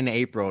what point in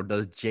April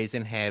does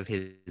Jason have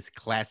his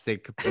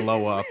classic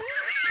blow up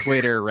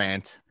Twitter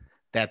rant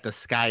that the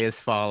sky is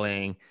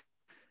falling?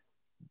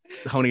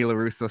 Tony La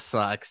Russa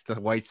sucks.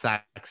 The White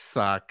Sox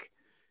suck.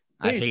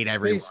 I hate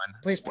everyone.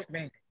 Please pick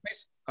me.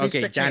 Please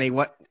Okay, pick Johnny, me.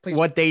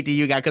 what date do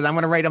you got? Because I'm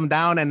going to write them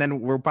down, and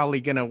then we're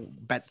probably going to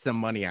bet some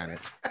money on it.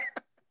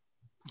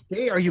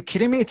 Hey, are you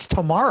kidding me? It's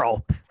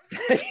tomorrow.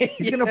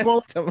 He's going to blow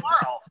up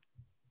tomorrow.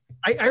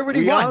 I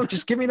already won.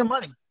 Just give me the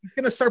money. He's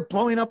going to start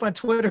blowing up on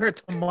Twitter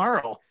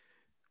tomorrow.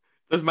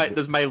 Does my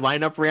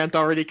lineup rant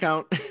already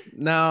count?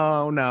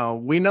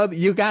 No. We know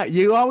that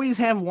you always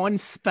have one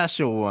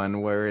special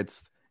one where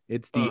it's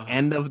the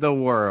end of the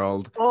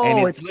world. Oh,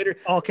 and it's literally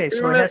okay.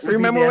 So it has to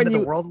remember be the when end of you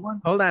the world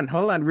one. Hold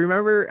on.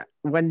 Remember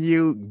when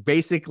you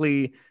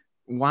basically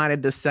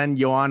wanted to send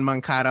Yohan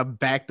Moncada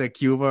back to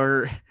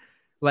Cuba?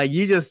 Like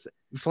you just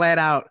flat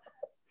out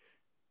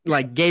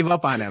like gave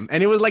up on him,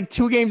 and it was like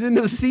 2 games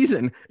into the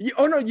season.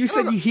 You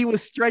said he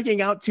was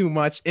striking out too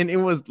much, and it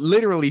was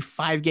literally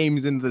 5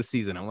 games into the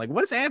season. I'm like,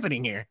 what's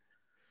happening here?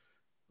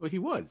 Well, he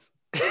was.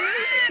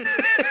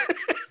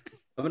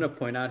 I'm going to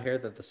point out here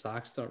that the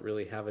Sox don't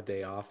really have a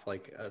day off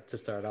to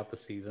start out the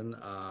season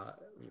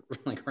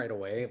like right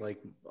away, like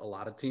a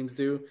lot of teams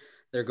do.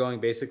 They're going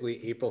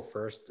basically April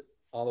 1st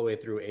all the way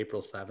through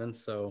April 7th.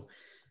 So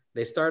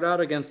they start out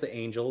against the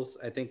Angels.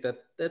 I think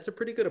that's a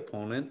pretty good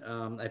opponent.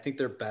 I think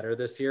they're better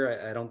this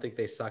year. I don't think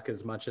they suck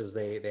as much as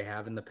they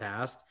have in the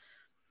past.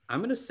 I'm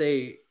going to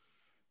say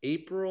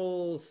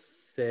April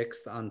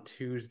 6th on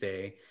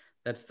Tuesday.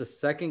 That's the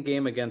second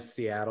game against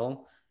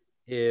Seattle.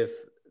 If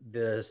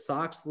the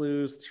Sox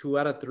lose 2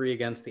 out of 3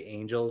 against the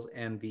Angels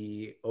and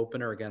the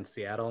opener against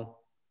Seattle,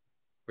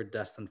 we're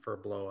destined for a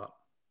blow up.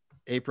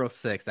 April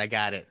 6th. I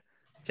got it.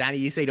 Johnny,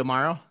 you say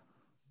tomorrow?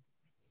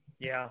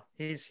 Yeah,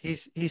 he's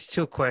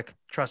too quick.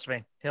 Trust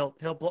me. He'll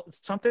blow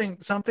something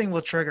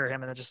will trigger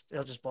him, and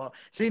he'll just blow up.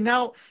 See,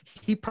 now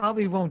he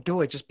probably won't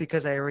do it just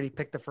because I already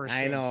picked the first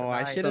game. I know. So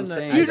I should have.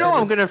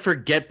 I'm gonna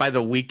forget by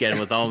the weekend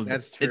with all.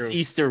 That's true. It's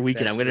Easter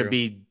weekend. That's I'm gonna true.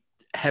 be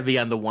heavy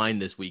on the wine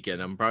this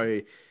weekend. I'm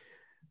gonna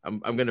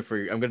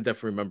definitely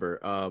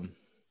remember.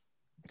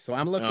 So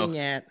I'm looking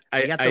at.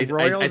 I got the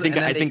Royals. I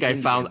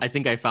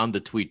think I found the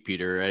tweet,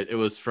 Peter. It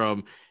was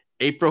from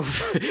April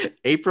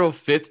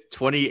 5th,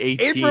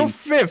 2018. April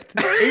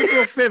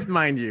 5th,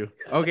 mind you.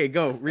 Okay,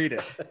 go read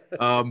it.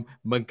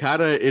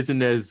 Moncada isn't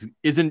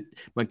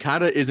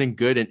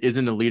good and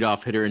isn't a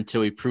leadoff hitter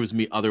until he proves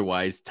me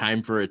otherwise.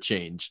 Time for a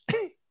change.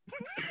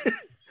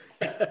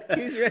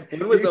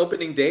 When was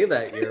opening day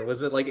that year?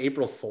 Was it like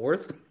April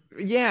 4th?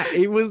 Yeah,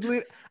 it was.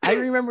 I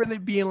remember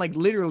it being like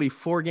literally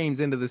 4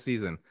 games into the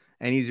season,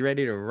 and he's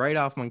ready to write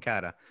off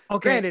Moncada.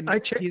 Okay, granted,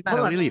 he's not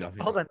a leadoff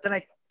hitter. Hold on.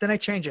 Then I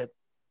change it.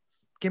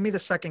 Give me the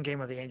second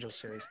game of the Angels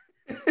series.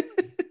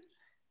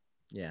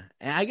 Yeah,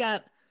 and I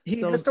got.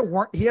 He has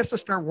to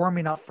start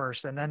warming up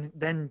first, and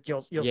then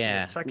you'll see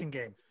Yeah. it. Second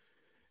game.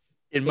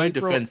 In my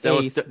April defense,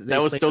 8th,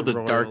 that was still they the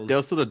played dark. Royals. That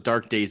was still the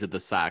dark days of the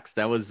Sox.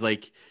 That was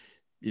like,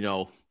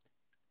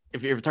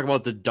 if you ever talk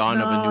about the dawn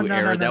of a new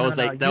era, that was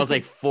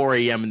like 4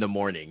 a.m. in the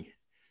morning.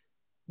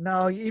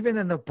 No, even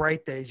in the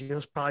bright days,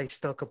 you'll probably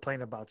still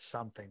complain about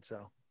something.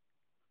 So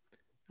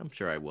I'm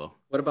sure I will.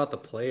 What about the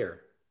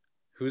player?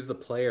 Who's the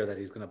player that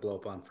he's going to blow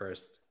up on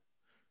first?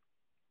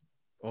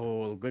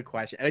 Oh, good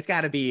question. It's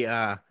got to be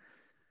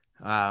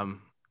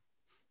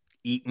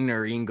Eaton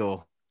or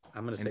Engel.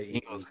 I'm going to say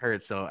Engel's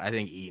hurt, so I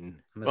think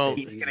Eaton. Well,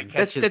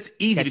 catch that's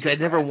easy because I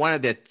never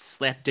wanted that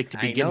slapdick to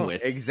begin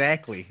with.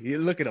 Exactly. You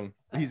look at him.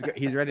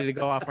 He's ready to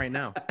go off right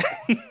now.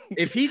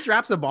 If he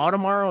drops a ball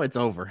tomorrow, it's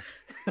over.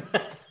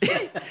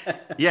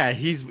 Yeah,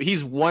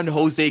 he's one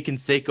Jose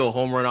Canseco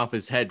home run off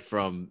his head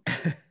from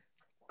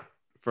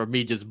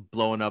me just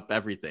blowing up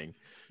everything.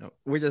 No,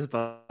 we're just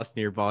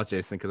busting your balls,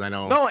 Jason, because I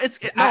know. No,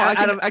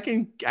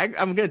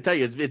 I'm gonna tell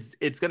you,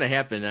 it's gonna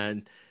happen,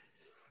 and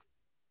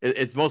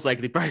it's most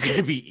likely probably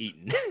gonna be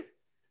Eaton.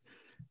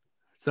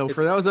 So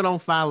for those that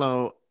don't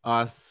follow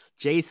us,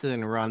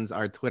 Jason runs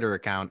our Twitter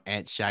account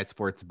at Shy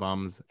Sports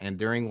Bums, and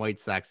during White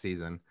Sox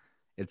season,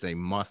 it's a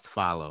must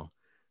follow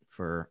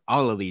for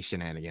all of these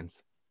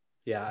shenanigans.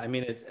 Yeah, I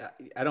mean,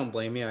 I don't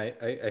blame you.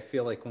 I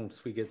feel like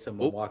once we get to Oh,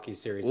 Milwaukee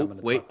series, I'm oh, going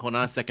to wait, talk. hold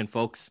on a second,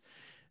 folks.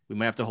 We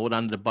might have to hold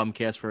on to the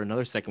BumCast for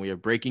another second. We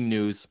have breaking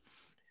news.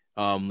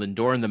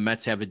 Lindor and the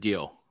Mets have a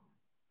deal.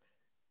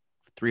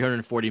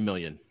 340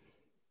 million.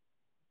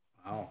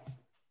 Wow.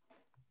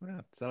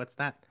 Well, so it's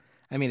not.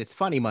 I mean, it's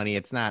funny money.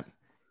 It's not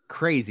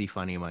crazy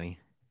funny money.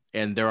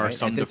 And there are Right?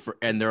 some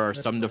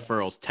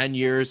deferrals. 10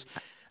 years.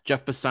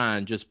 Jeff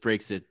Passan just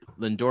breaks it.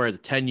 Lindor has a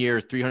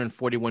 10-year,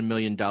 $341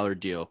 million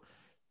deal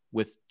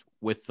with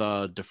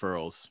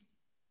deferrals.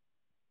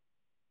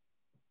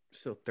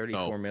 So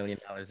 $34 million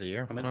a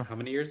year. How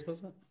many years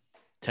was it?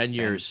 10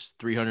 years,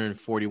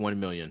 341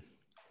 million.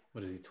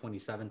 What is he,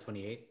 27,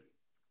 28?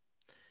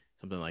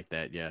 Something like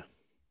that, yeah.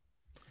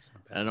 That's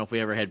not I don't know if we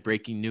ever had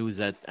breaking news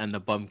on the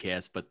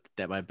BumCast, but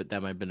that might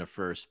have been a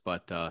first.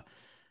 But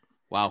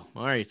wow.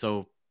 All right.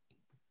 So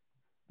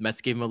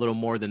Mets gave him a little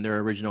more than their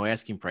original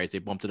asking price. They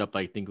bumped it up.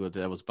 I think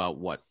that was about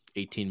what,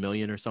 18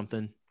 million or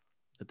something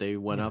that they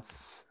went up.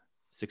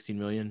 16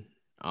 million.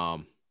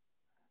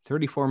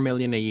 34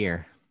 million a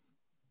year.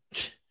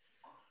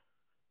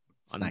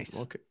 Nice.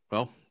 Okay.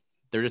 Well,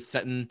 they're just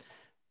setting.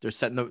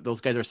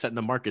 Those guys are setting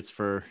the markets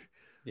for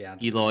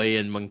Eloy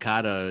and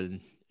Moncada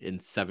in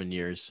 7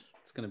 years.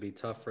 It's going to be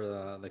tough for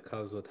the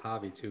Cubs with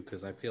Javi too,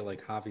 because I feel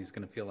like Javi's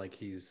going to feel like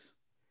he's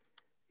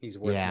worth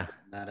more than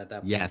that at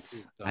that point. Yes, too.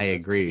 So I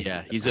agree.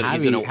 Yeah, he's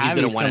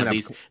gonna want at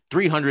least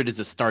 300 is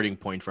a starting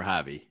point for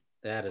Javi.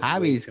 That is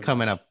Javi's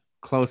coming up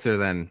closer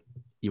than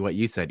what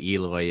you said,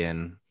 Eloy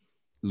and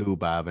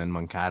Lubob and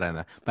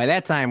Moncada. By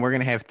that time, we're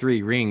gonna have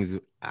 3 rings.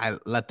 I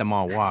let them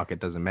all walk. It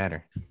doesn't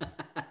matter.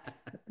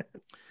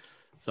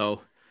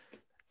 So,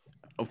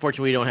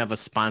 unfortunately, we don't have a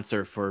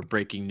sponsor for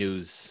breaking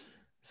news.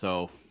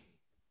 So,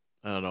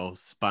 I don't know,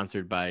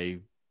 sponsored by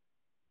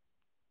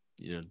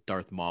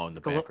Darth Maul in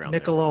the background.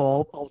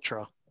 Michelob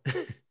Ultra.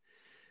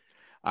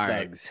 All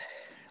right.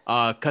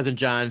 Cousin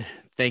John,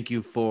 thank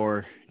you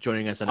for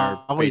joining us on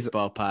our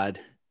baseball pod.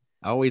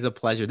 Always a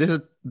pleasure.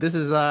 This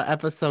is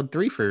episode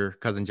 3 for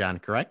Cousin John,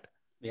 correct?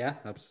 Yeah,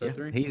 episode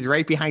 3. He's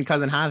right behind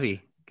Cousin Javi.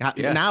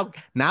 Yeah.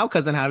 Now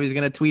Cousin Javi's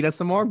gonna tweet us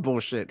some more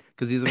bullshit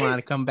because he's wanting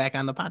to come back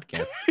on the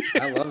podcast.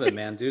 I love it,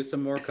 man. Do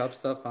some more Cup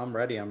stuff. I'm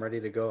ready. I'm ready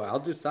to go. I'll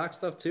do sock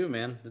stuff too,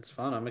 man. It's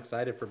fun. I'm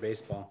excited for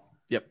baseball.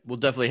 Yep, we'll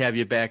definitely have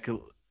you back.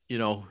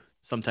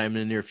 Sometime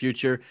in the near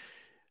future.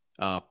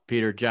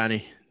 Peter,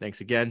 Johnny,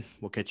 thanks again.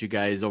 We'll catch you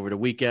guys over the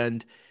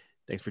weekend.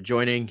 Thanks for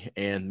joining,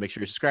 and make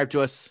sure you subscribe to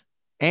us.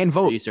 And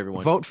vote. Peace,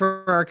 everyone. Vote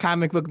for our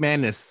comic book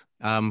madness.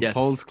 Yes.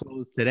 Polls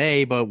closed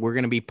today, but we're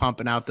going to be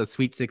pumping out the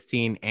Sweet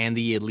 16 and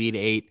the Elite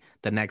 8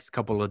 the next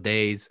couple of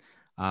days.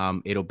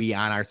 It'll be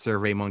on our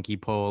Survey Monkey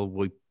poll.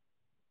 We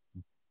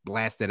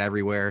blast it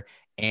everywhere,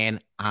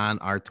 and on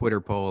our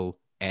Twitter poll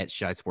at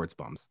Shy Sports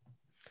Bums.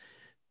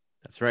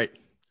 That's right.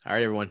 All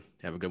right, everyone.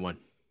 Have a good one.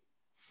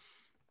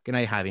 Good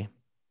night, Javi.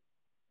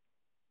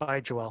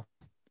 Bye, Joel.